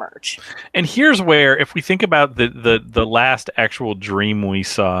reality merge. And here's where, if we think about the last actual dream we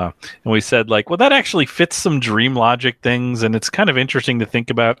saw, and we said like, well, that actually fits some dream logic things, and it's kind of interesting to think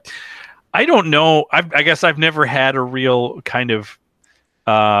about. I don't know. I guess I've never had a real kind of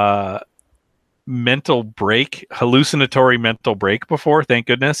hallucinatory mental break before, thank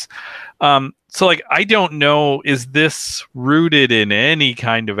goodness. So like, I don't know, is this rooted in any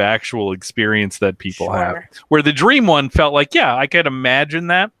kind of actual experience that people have? Where the dream one felt like, yeah, I could imagine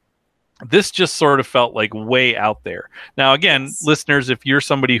that. This just sort of felt like way out there. Now, again, listeners, if you're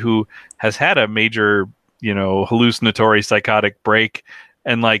somebody who has had a major, hallucinatory psychotic break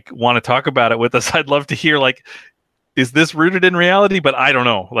and like want to talk about it with us, I'd love to hear like, is this rooted in reality? But I don't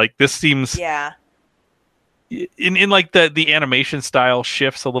know. Like, this seems in like the animation style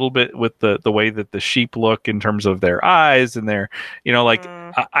shifts a little bit with the way that the sheep look in terms of their eyes and their,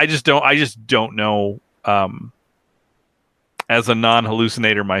 I just don't know. As a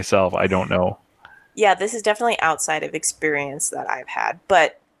non-hallucinator myself, I don't know. Yeah, this is definitely outside of experience that I've had,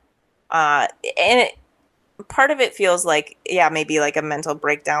 but part of it feels like, maybe like a mental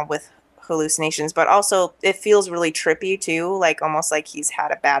breakdown with hallucinations, but also it feels really trippy too, like almost like he's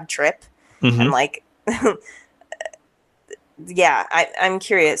had a bad trip. And like I'm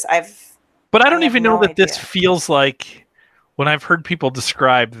curious. But I don't even know that this feels like, when I've heard people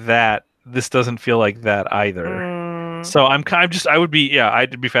describe that, this doesn't feel like that either. So I'd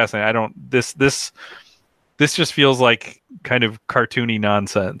be fascinated. This just feels like kind of cartoony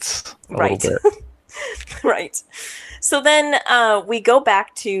nonsense a little bit. Right. So then we go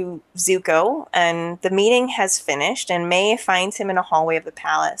back to Zuko, and the meeting has finished, and May finds him in a hallway of the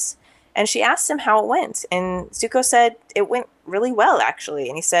palace. And she asks him how it went. And Zuko said, it went really well, actually.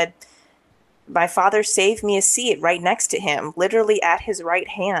 And he said, my father saved me a seat right next to him, literally at his right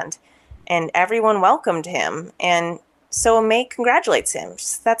hand. And everyone welcomed him. And so May congratulates him.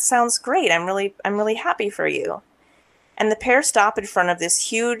 That sounds great. I'm really happy for you. And the pair stop in front of this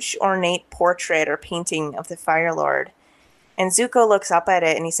huge ornate portrait or painting of the Fire Lord. And Zuko looks up at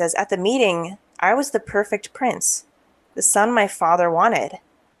it and he says, at the meeting, I was the perfect prince, the son my father wanted,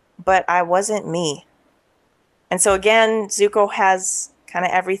 but I wasn't me. And so again, Zuko has kind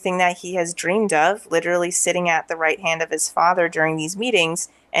of everything that he has dreamed of, literally sitting at the right hand of his father during these meetings,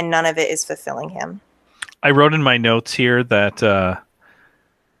 and none of it is fulfilling him. I wrote in my notes here that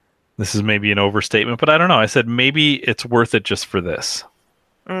this is maybe an overstatement, but I don't know. I said maybe it's worth it just for this.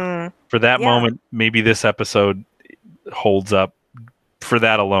 For that moment, maybe this episode holds up for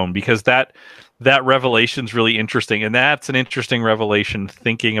that alone, because that revelation's really interesting, and that's an interesting revelation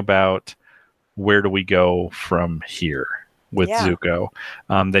thinking about where do we go from here with Zuko.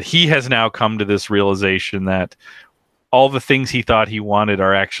 That he has now come to this realization that all the things he thought he wanted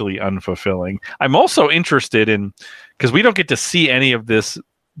are actually unfulfilling. I'm also interested in, because we don't get to see any of this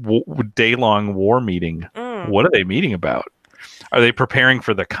day-long war meeting. What are they meeting about? Are they preparing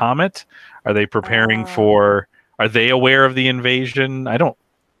for the comet? Are they preparing for... Are they aware of the invasion? I don't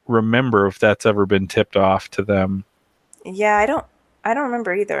remember if that's ever been tipped off to them. Yeah, I don't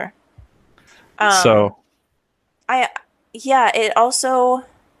remember either. It also...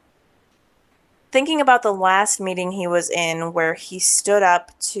 Thinking about the last meeting he was in where he stood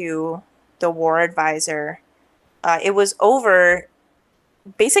up to the war advisor, it was over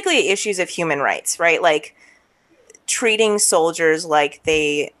basically issues of human rights, right? Like treating soldiers like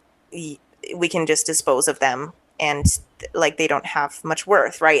we can just dispose of them and like they don't have much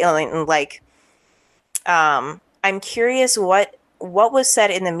worth, right? And like I'm curious what was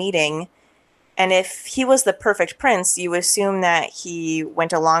said in the meeting, and if he was the perfect prince, you assume that he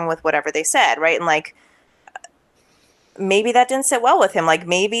went along with whatever they said, right? And like maybe that didn't sit well with him. Like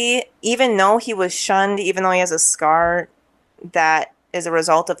maybe even though he was shunned, even though he has a scar that is a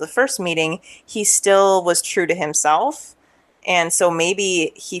result of the first meeting, he still was true to himself. And so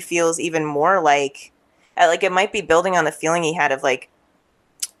maybe he feels even more like it might be building on the feeling he had of like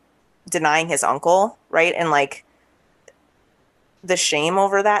denying his uncle, right? And like the shame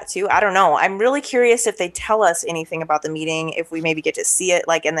over that too. I don't know. I'm really curious if they tell us anything about the meeting, if we maybe get to see it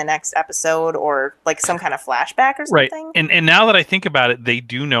like in the next episode or like some kind of flashback or something. Right. And now that I think about it, they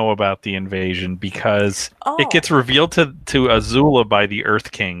do know about the invasion because it gets revealed to Azula by the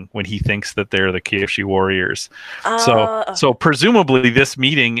Earth King when he thinks that they're the Kyoshi warriors. So presumably this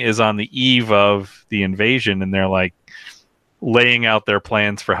meeting is on the eve of the invasion, and they're like laying out their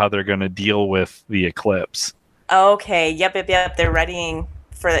plans for how they're going to deal with the eclipse. Okay. Yep. They're readying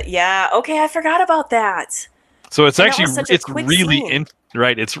for it. Yeah. Okay. I forgot about that. So it's actually it's really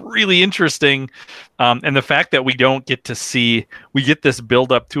right. It's really interesting, and the fact that we don't get to see get this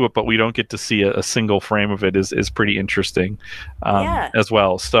build up to it, but we don't get to see a single frame of it is pretty interesting, as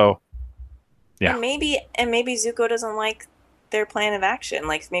well. So yeah, and maybe Zuko doesn't like their plan of action.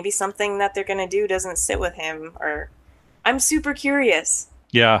 Like maybe something that they're gonna do doesn't sit with him. Or I'm super curious.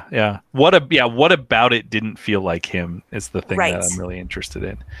 Yeah. What about it didn't feel like him is the thing that I'm really interested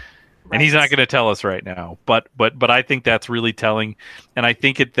in. Right. And he's not going to tell us right now, but I think that's really telling, and I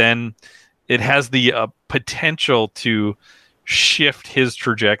think it has the potential to shift his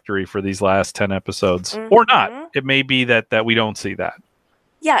trajectory for these last 10 episodes, or not. It may be that we don't see that.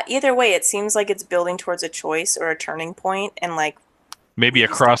 Yeah, either way, it seems like it's building towards a choice or a turning point, and like maybe a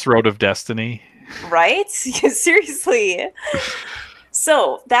crossroad of destiny. Right? Seriously.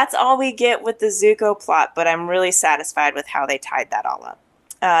 So that's all we get with the Zuko plot, but I'm really satisfied with how they tied that all up.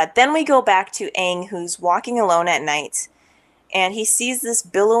 Then we go back to Aang, who's walking alone at night, and he sees this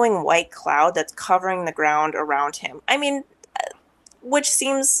billowing white cloud that's covering the ground around him. I mean, which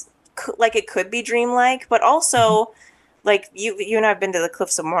seems like it could be dreamlike, but also, like, you and I have been to the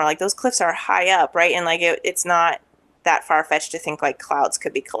Cliffs of Moher. Like, those cliffs are high up, right? And, like, it's not that far-fetched to think, like, clouds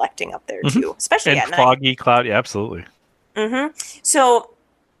could be collecting up there, too, especially at night. And foggy cloud, yeah, absolutely. So,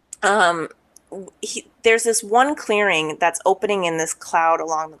 there's this one clearing that's opening in this cloud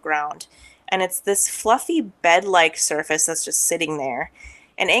along the ground, and it's this fluffy bed-like surface that's just sitting there.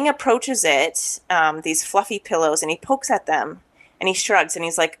 And Aang approaches it, these fluffy pillows, and he pokes at them, and he shrugs, and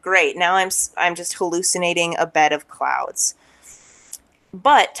he's like, "Great, now I'm just hallucinating a bed of clouds."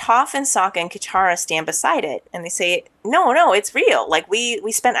 But Toph and Sokka and Katara stand beside it, and they say, "No, it's real. Like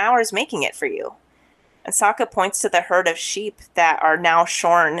we spent hours making it for you." And Sokka points to the herd of sheep that are now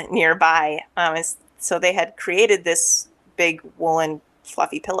shorn nearby. So they had created this big woolen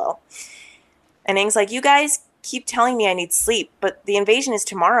fluffy pillow. And Aang's like, "You guys keep telling me I need sleep, but the invasion is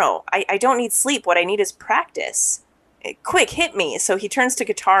tomorrow. I don't need sleep. What I need is practice. Quick, hit me." So he turns to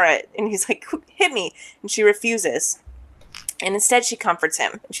Katara and he's like, "Hit me." And she refuses. And instead she comforts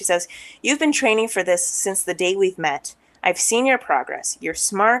him. And she says, "You've been training for this since the day we've met. I've seen your progress. You're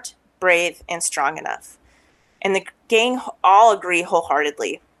smart, brave, and strong enough." And the gang all agree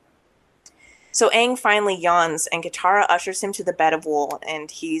wholeheartedly. So Aang finally yawns, and Katara ushers him to the bed of wool, and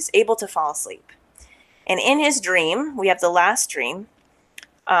he's able to fall asleep. And in his dream, we have the last dream,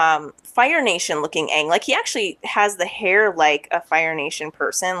 Fire Nation looking Aang. Like, he actually has the hair like a Fire Nation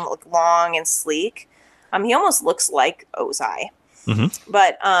person, look long and sleek. He almost looks like Ozai.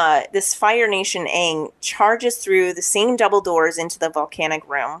 But this Fire Nation Aang charges through the same double doors into the volcanic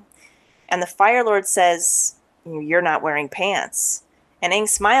room. And the Fire Lord says, "You're not wearing pants." And Aang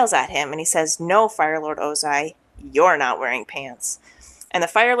smiles at him and he says, "No, Fire Lord Ozai, you're not wearing pants." And the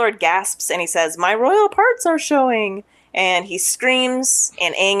Fire Lord gasps and he says, "My royal parts are showing." And he screams,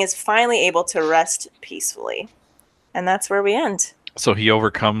 and Aang is finally able to rest peacefully. And that's where we end. So he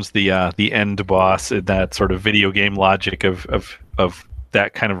overcomes the end boss in that sort of video game logic of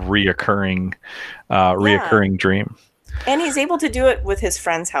that kind of reoccurring dream. And he's able to do it with his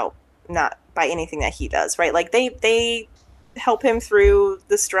friend's help, not by anything that he does, right? Like they help him through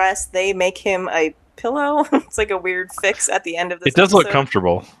the stress. They make him a pillow. It's like a weird fix at the end of this. It does look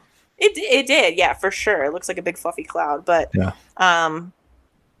comfortable. It did, yeah, for sure. It looks like a big fluffy cloud, but yeah.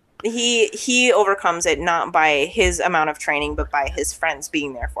 he overcomes it not by his amount of training, but by his friends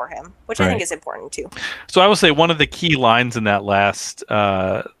being there for him, which I think is important too. So I will say one of the key lines in that last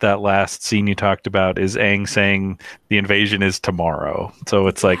scene you talked about is Aang saying the invasion is tomorrow. So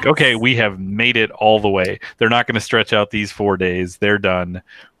it's like, okay, we have made it all the way. They're not going to stretch out these 4 days. They're done.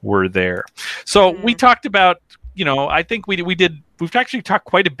 We're there. So we talked about, I think we've actually talked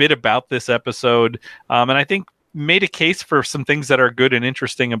quite a bit about this episode, and I think made a case for some things that are good and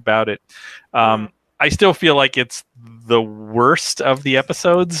interesting about it. I still feel like it's the worst of the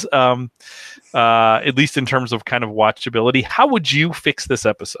episodes, at least in terms of kind of watchability. How would you fix this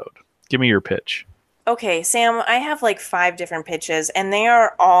episode? Give me your pitch. Okay, Sam, I have like 5 different pitches, and they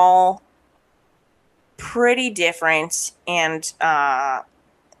are all pretty different and kind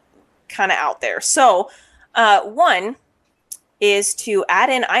of out there. So one is to add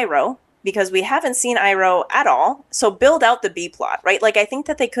in Iroh, because we haven't seen Iroh at all. So build out the B plot, right? Like, I think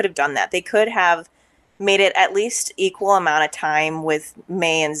that they could have done that. They could have made it at least equal amount of time with Mai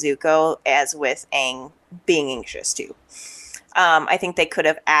and Zuko as with Aang being anxious too. I think they could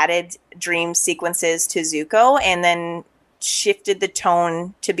have added dream sequences to Zuko and then shifted the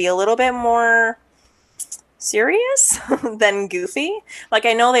tone to be a little bit more serious than goofy. Like,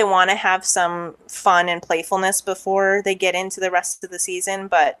 I know they want to have some fun and playfulness before they get into the rest of the season,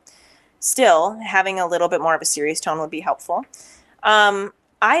 but still, having a little bit more of a serious tone would be helpful.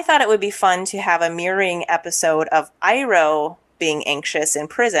 I thought it would be fun to have a mirroring episode of Iroh being anxious in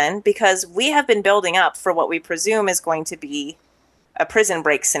prison, because we have been building up for what we presume is going to be a prison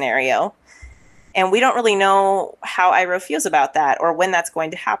break scenario. And we don't really know how Iroh feels about that or when that's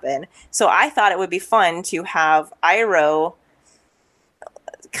going to happen. So I thought it would be fun to have Iroh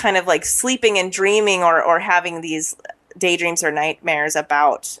kind of like sleeping and dreaming or having these daydreams or nightmares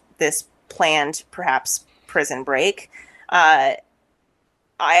about this planned, perhaps, prison break. I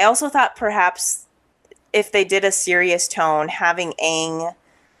also thought perhaps if they did a serious tone, having Aang,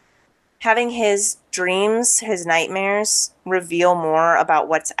 having his dreams, his nightmares reveal more about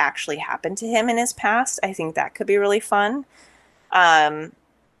what's actually happened to him in his past. I think that could be really fun.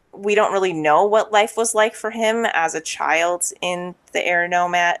 We don't really know what life was like for him as a child in the Air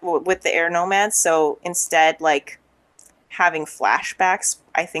Nomad, with the Air Nomads. So instead, like, having flashbacks,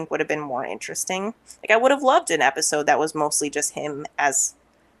 I think would have been more interesting. Like, I would have loved an episode that was mostly just him as,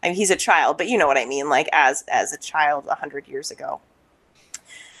 I mean, he's a child, but you know what I mean, like as a child 100 years ago.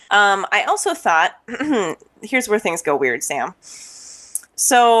 I also thought, here's where things go weird, Sam.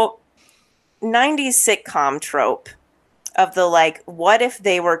 So, 90s sitcom trope of the, like, what if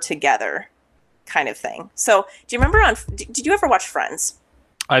they were together kind of thing. So, do you remember did you ever watch Friends?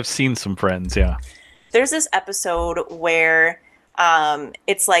 I've seen some Friends, yeah. There's this episode where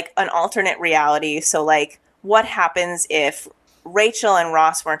it's like an alternate reality. So, like, what happens if Rachel and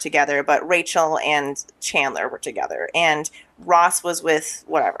Ross weren't together, but Rachel and Chandler were together, and Ross was with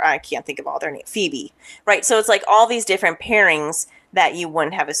whatever, I can't think of all their names, Phoebe, right? So it's like all these different pairings that you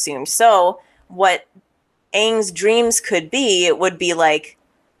wouldn't have assumed. So what Aang's dreams could be, it would be like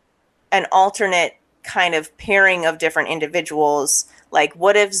an alternate kind of pairing of different individuals. Like,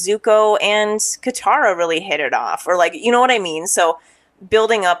 what if Zuko and Katara really hit it off? Or, like, you know what I mean? So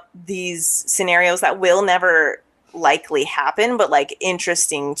building up these scenarios that will never likely happen, but, like,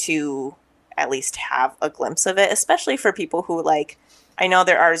 interesting to at least have a glimpse of it, especially for people who, like, I know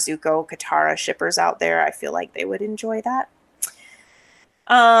there are Zuko Katara shippers out there. I feel like they would enjoy that.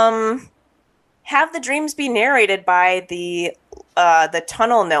 Have the dreams be narrated by the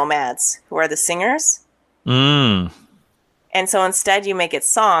tunnel nomads, who are the singers. And so instead you make it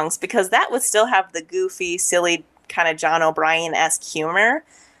songs, because that would still have the goofy, silly, kind of John O'Brien-esque humor,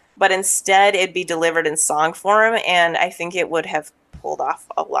 but instead it'd be delivered in song form, and I think it would have pulled off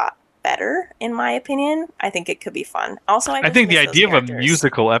a lot better, in my opinion. I think it could be fun. Also, I think the idea of a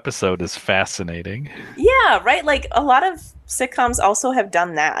musical episode is fascinating. Yeah, right? Like, a lot of sitcoms also have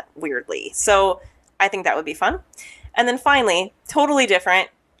done that, weirdly. So I think that would be fun. And then finally, totally different,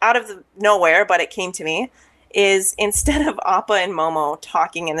 out of nowhere, but it came to me, is instead of Appa and Momo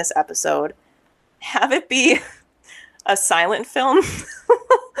talking in this episode, have it be a silent film.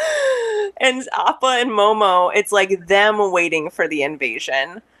 And Appa and Momo, it's like them waiting for the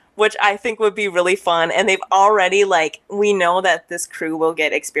invasion, which I think would be really fun. And they've already, like, we know that this crew will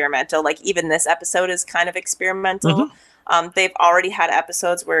get experimental. Like, even this episode is kind of experimental. They've already had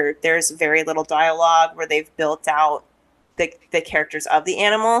episodes where there's very little dialogue, where they've built out the characters of the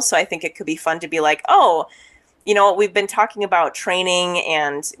animals. So I think it could be fun to be like, oh, you know, we've been talking about training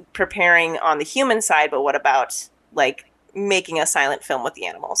and preparing on the human side, but what about, like, making a silent film with the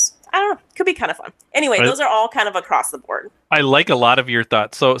animals? I don't know. Could be kind of fun. Anyway, those are all kind of across the board. I like a lot of your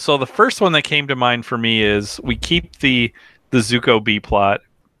thoughts. So the first one that came to mind for me is we keep the Zuko B plot.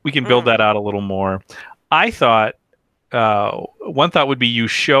 We can build that out a little more. I thought one thought would be you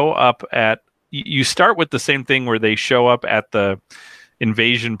start with the same thing where they show up at the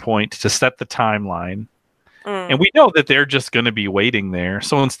invasion point to set the timeline. And we know that they're just going to be waiting there.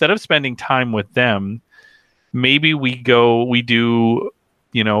 So instead of spending time with them, maybe we do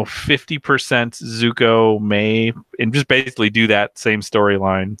 50% Zuko, May, and just basically do that same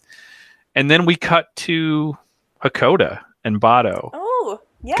storyline. And then we cut to Hakoda and Bato. Oh,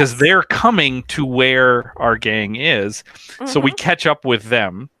 yes. Because they're coming to where our gang is. So we catch up with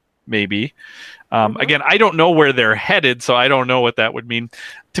them, maybe. Again, I don't know where they're headed, so I don't know what that would mean.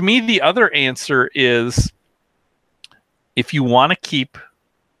 To me, the other answer is if you want to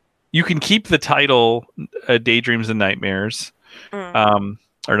you can keep the title Daydreams and Nightmares.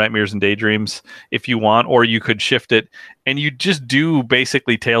 Or Nightmares and Daydreams if you want, or you could shift it and you just do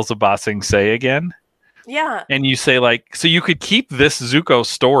basically Tales of Ba Sing Se again. Yeah. And you say so you could keep this Zuko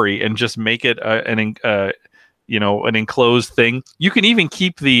story and just make it an enclosed thing. You can even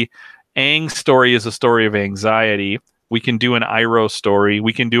keep the Aang story as a story of anxiety. We can do an Iroh story.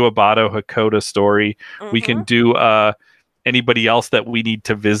 We can do a Bato Hakoda story. We can do anybody else that we need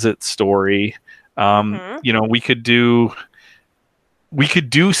to visit story. We could do,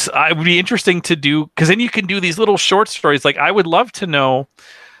 it would be interesting to do, because then you can do these little short stories. Like, I would love to know,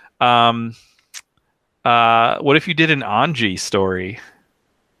 what if you did an Anji story?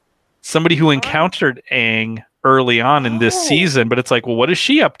 Somebody who encountered Aang early on in this season, but it's like, well, what is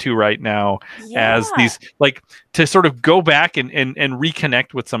she up to right now? As these, to sort of go back and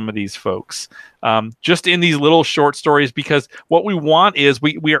reconnect with some of these folks, just in these little short stories, because what we want is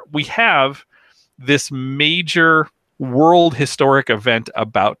we have this major world historic event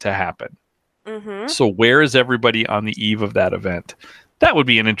about to happen. So where is everybody on the eve of that event? That would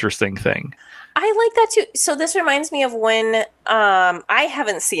be an interesting thing. I like that too. So this reminds me of when I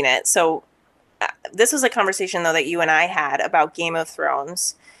haven't seen it. So this was a conversation though that you and I had about Game of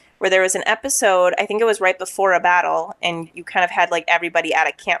Thrones, where there was an episode, I think it was right before a battle, and you kind of had like everybody at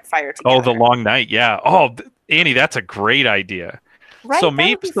a campfire together. Oh, the long night. Yeah. Oh, Annie, that's a great idea. Right. So that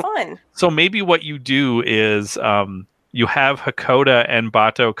would be fun. So maybe what you do is you have Hakoda and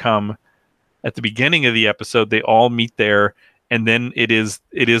Bato come at the beginning of the episode. They all meet there, and then it is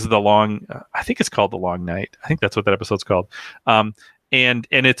the long. I think it's called the Long Night. I think that's what that episode's called. And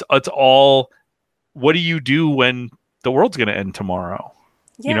it's all. What do you do when the world's going to end tomorrow?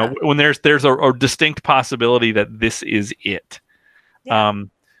 Yeah. When there's a distinct possibility that this is it. Yeah.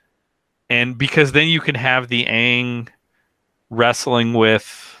 And because then you can have the Aang wrestling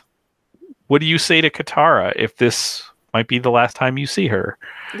with, what do you say to Katara if this might be the last time you see her?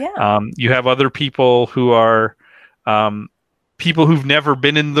 Yeah. You have other people who are people who've never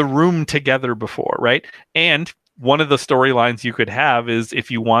been in the room together before, right? And one of the storylines you could have is, if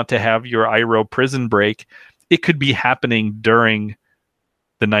you want to have your Iroh prison break, it could be happening during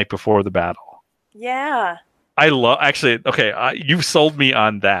the night before the battle. Yeah. You've sold me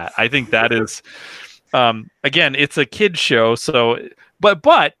on that. I think that is, again, it's a kid's show. So,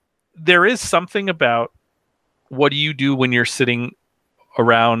 but there is something about, what do you do when you're sitting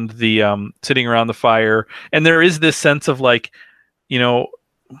around the fire? And there is this sense of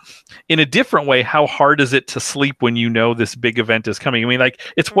in a different way, how hard is it to sleep when you know this big event is coming? I mean,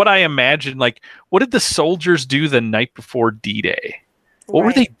 it's what I imagine. What did the soldiers do the night before D-Day? What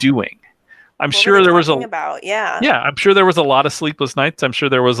were they doing? I'm sure there was I'm sure there was a lot of sleepless nights. I'm sure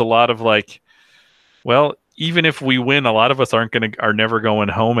there was a lot of even if we win, a lot of us are never going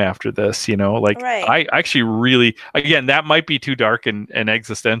home after this, I actually really, again, that might be too dark and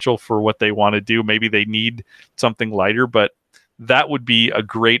existential for what they want to do. Maybe they need something lighter, but that would be a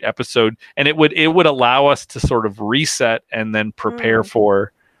great episode. And it would allow us to sort of reset and then prepare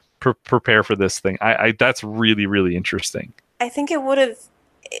for this thing. That's really, really interesting. I think it would have,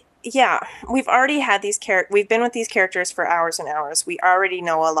 we've already had these we've been with these characters for hours and hours. We already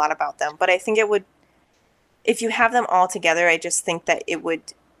know a lot about them, but I think it would, if you have them all together, I just think that it would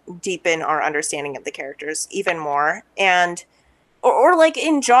deepen our understanding of the characters even more. And or like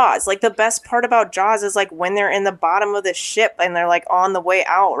in Jaws, the best part about Jaws is when they're in the bottom of the ship and they're on the way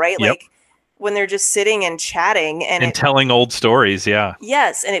out, right? Yep. When they're just sitting and chatting and telling old stories. Yeah.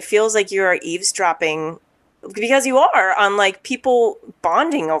 Yes. And it feels like you are eavesdropping, because you are on people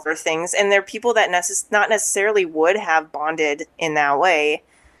bonding over things, and they're people that not necessarily would have bonded in that way.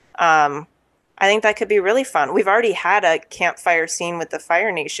 I think that could be really fun. We've already had a campfire scene with the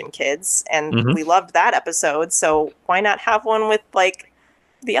Fire Nation kids, and we loved that episode. So why not have one with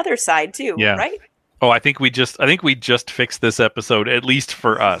the other side too, Yeah. right? Oh, I think we just fixed this episode, at least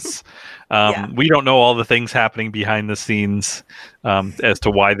for us. Yeah. We don't know all the things happening behind the scenes as to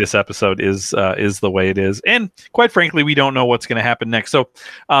why this episode is the way it is, and quite frankly, we don't know what's going to happen next. So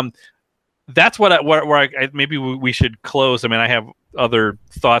that's where maybe we should close. I mean, I have other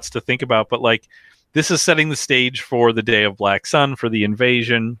thoughts to think about, but like this is setting the stage for the Day of Black Sun, for the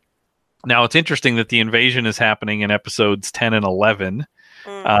invasion. Now, it's interesting that the invasion is happening in episodes 10 and 11,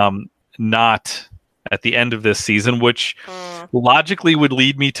 not at the end of this season, which logically would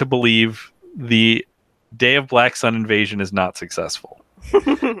lead me to believe the Day of Black Sun invasion is not successful.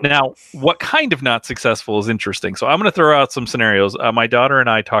 Now, what kind of not successful is interesting. So I'm going to throw out some scenarios. My daughter and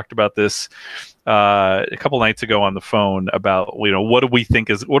I talked about this a couple nights ago on the phone about, what do we think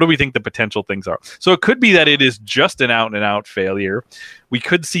the potential things are. So it could be that it is just an out and out failure. We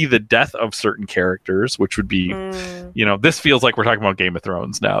could see the death of certain characters, which would be, this feels like we're talking about Game of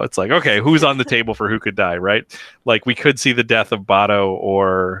Thrones now. It's like, okay, who's on the table for who could die, right? Like we could see the death of Bato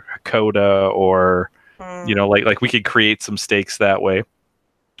or Hakoda, or like we could create some stakes that way.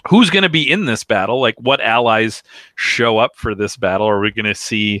 Who's going to be in this battle? Like, what allies show up for this battle? Are we going to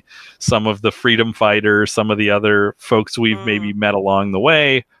see some of the freedom fighters, some of the other folks we've maybe met along the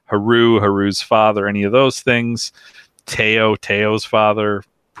way? Haru's father, any of those things? Teo's father?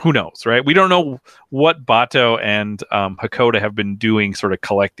 Who knows, right? We don't know what Bato and Hakoda have been doing, sort of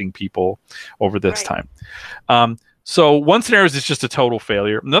collecting people over this time. So one scenario is it's just a total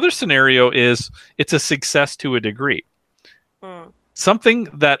failure. Another scenario is it's a success to a degree. Something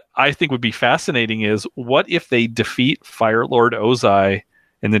that I think would be fascinating is, what if they defeat Fire Lord Ozai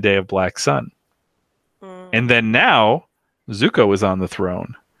in the Day of Black Sun? And then now Zuko is on the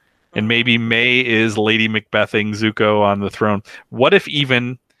throne. And maybe May is Lady Macbething Zuko on the throne. What if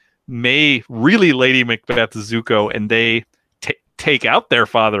even May really Lady Macbeth Zuko and they take out their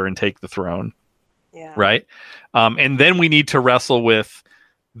father and take the throne? Yeah. Right? And then we need to wrestle with,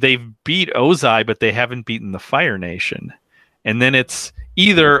 they've beat Ozai, but they haven't beaten the Fire Nation. And then it's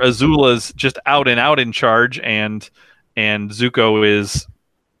either Azula's just out and out in charge, and Zuko is,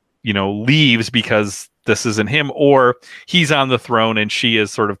 leaves because this isn't him, or he's on the throne and she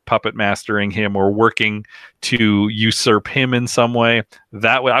is sort of puppet mastering him or working to usurp him in some way.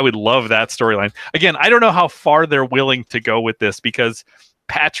 I would love that storyline. Again, I don't know how far they're willing to go with this, because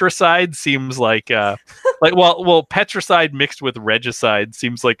patricide seems like patricide mixed with regicide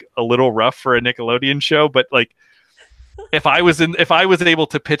seems like a little rough for a Nickelodeon show, but like, if I was able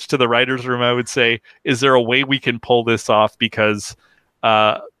to pitch to the writers' room, I would say, is there a way we can pull this off? Because,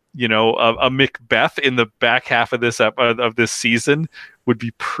 a Macbeth in the back half of this season would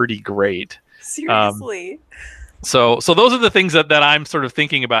be pretty great. Seriously. So those are the things that I'm sort of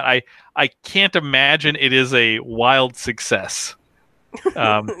thinking about. I can't imagine it is a wild success,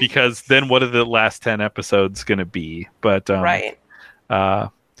 because then what are the last 10 episodes going to be? But right.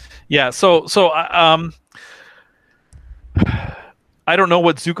 Yeah. So I don't know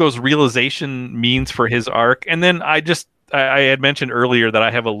what Zuko's realization means for his arc. And then I had mentioned earlier that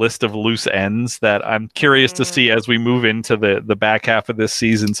I have a list of loose ends that I'm curious to see as we move into the back half of this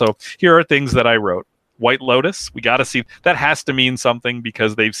season. So here are things that I wrote. White Lotus, we got to see. That has to mean something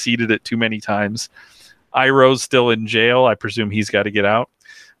because they've seeded it too many times. Iroh's still in jail. I presume he's got to get out.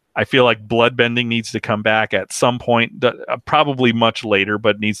 I feel like Bloodbending needs to come back at some point, probably much later,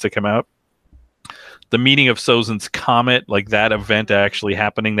 but needs to come out. The meaning of Sozin's Comet, like that event actually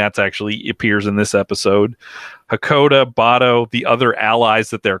happening, that's actually appears in this episode. Hakoda, Bato, the other allies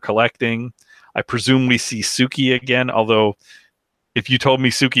that they're collecting. I presume we see Suki again, although if you told me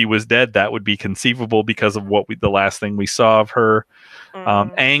Suki was dead, that would be conceivable because of the last thing we saw of her.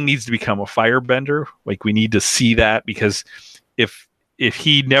 Aang needs to become a firebender. Like, we need to see that, because if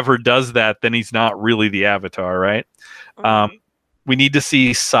he never does that, then he's not really the Avatar, right? We need to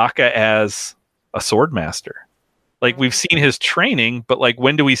see Sokka as a sword master. Like, we've seen his training, but like,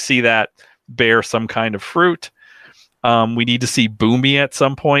 when do we see that bear some kind of fruit? We need to see Boomy at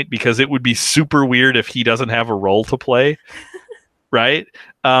some point, because it would be super weird if he doesn't have a role to play. Right?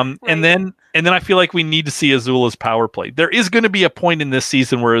 Right. And then I feel like we need to see Azula's power play. There is going to be a point in this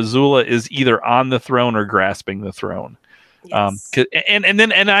season where Azula is either on the throne or grasping the throne. Yes.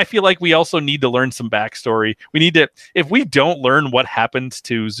 And I feel like we also need to learn some backstory. We need to, if we don't learn what happened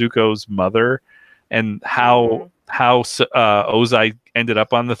to Zuko's mother and how Ozai ended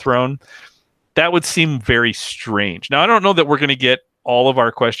up on the throne, that would seem very strange. Now, I don't know that we're going to get all of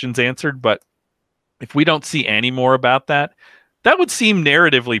our questions answered, but if we don't see any more about that, that would seem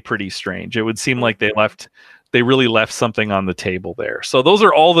narratively pretty strange. It would seem like they left they really left something on the table there. So those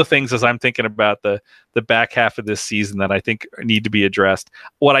are all the things as I'm thinking about the back half of this season that I think need to be addressed.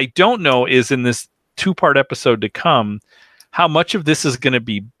 What I don't know is in this 2-part episode to come, how much of this is going to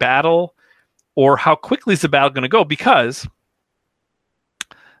be battle or how quickly is the battle going to go, because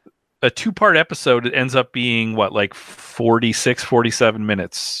a 2-part episode ends up being what, like 46, 47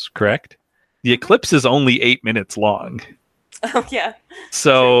 minutes, correct? The eclipse is only 8 minutes long. Oh yeah.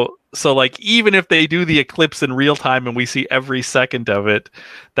 So like, even if they do the eclipse in real time and we see every second of it,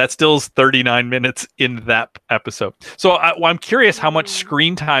 that still is 39 minutes in that episode. So I'm curious how much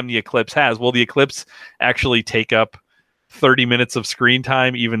screen time the eclipse has. Will the eclipse actually take up 30 minutes of screen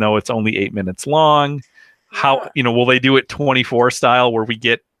time, even though it's only 8 minutes long? How, will they do it 24 style where we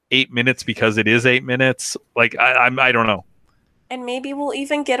get 8 minutes because it is 8 minutes? Like, I don't know. And maybe we'll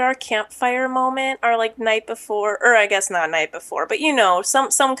even get our campfire moment, our like night before, or I guess not night before, but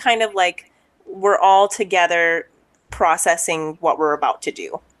some kind of like we're all together processing what we're about to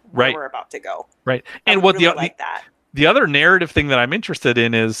do, where we're about to go. Right. And what really the other narrative thing that I'm interested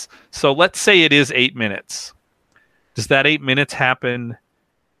in is, so let's say it is 8 minutes. Does that 8 minutes happen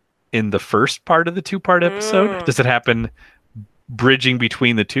in the first part of the 2-part episode? Does it happen bridging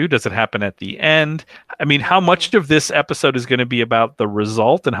between the two? Does it happen at the end? I mean, how much of this episode is going to be about the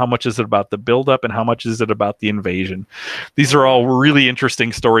result, and how much is it about the buildup, and how much is it about the invasion? These are all really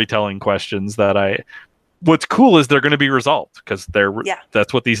interesting storytelling questions that what's cool is they're going to be resolved, because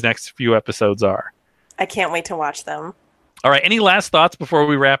that's what these next few episodes are. I can't wait to watch them. All right. Any last thoughts before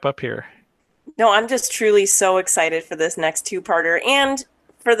we wrap up here? No, I'm just truly so excited for this next 2-parter, and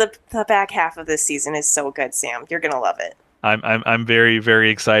for the back half of this season is so good, Sam. You're going to love it. I'm very, very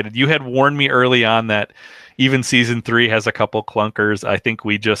excited. You had warned me early on that even season 3 has a couple clunkers. I think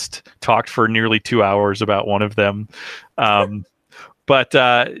we just talked for nearly 2 hours about one of them. But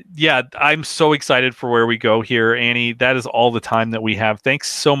I'm so excited for where we go here, Annie. That is all the time that we have.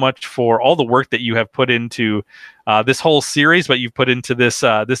 Thanks so much for all the work that you have put into this whole series, but you've put into this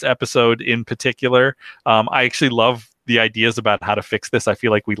episode in particular. I actually love the ideas about how to fix this. I feel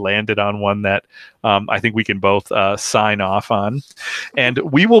like we landed on one that I think we can both sign off on. And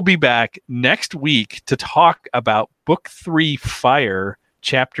we will be back next week to talk about Book 3 Fire,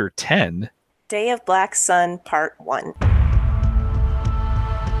 Chapter 10. Day of Black Sun, Part 1.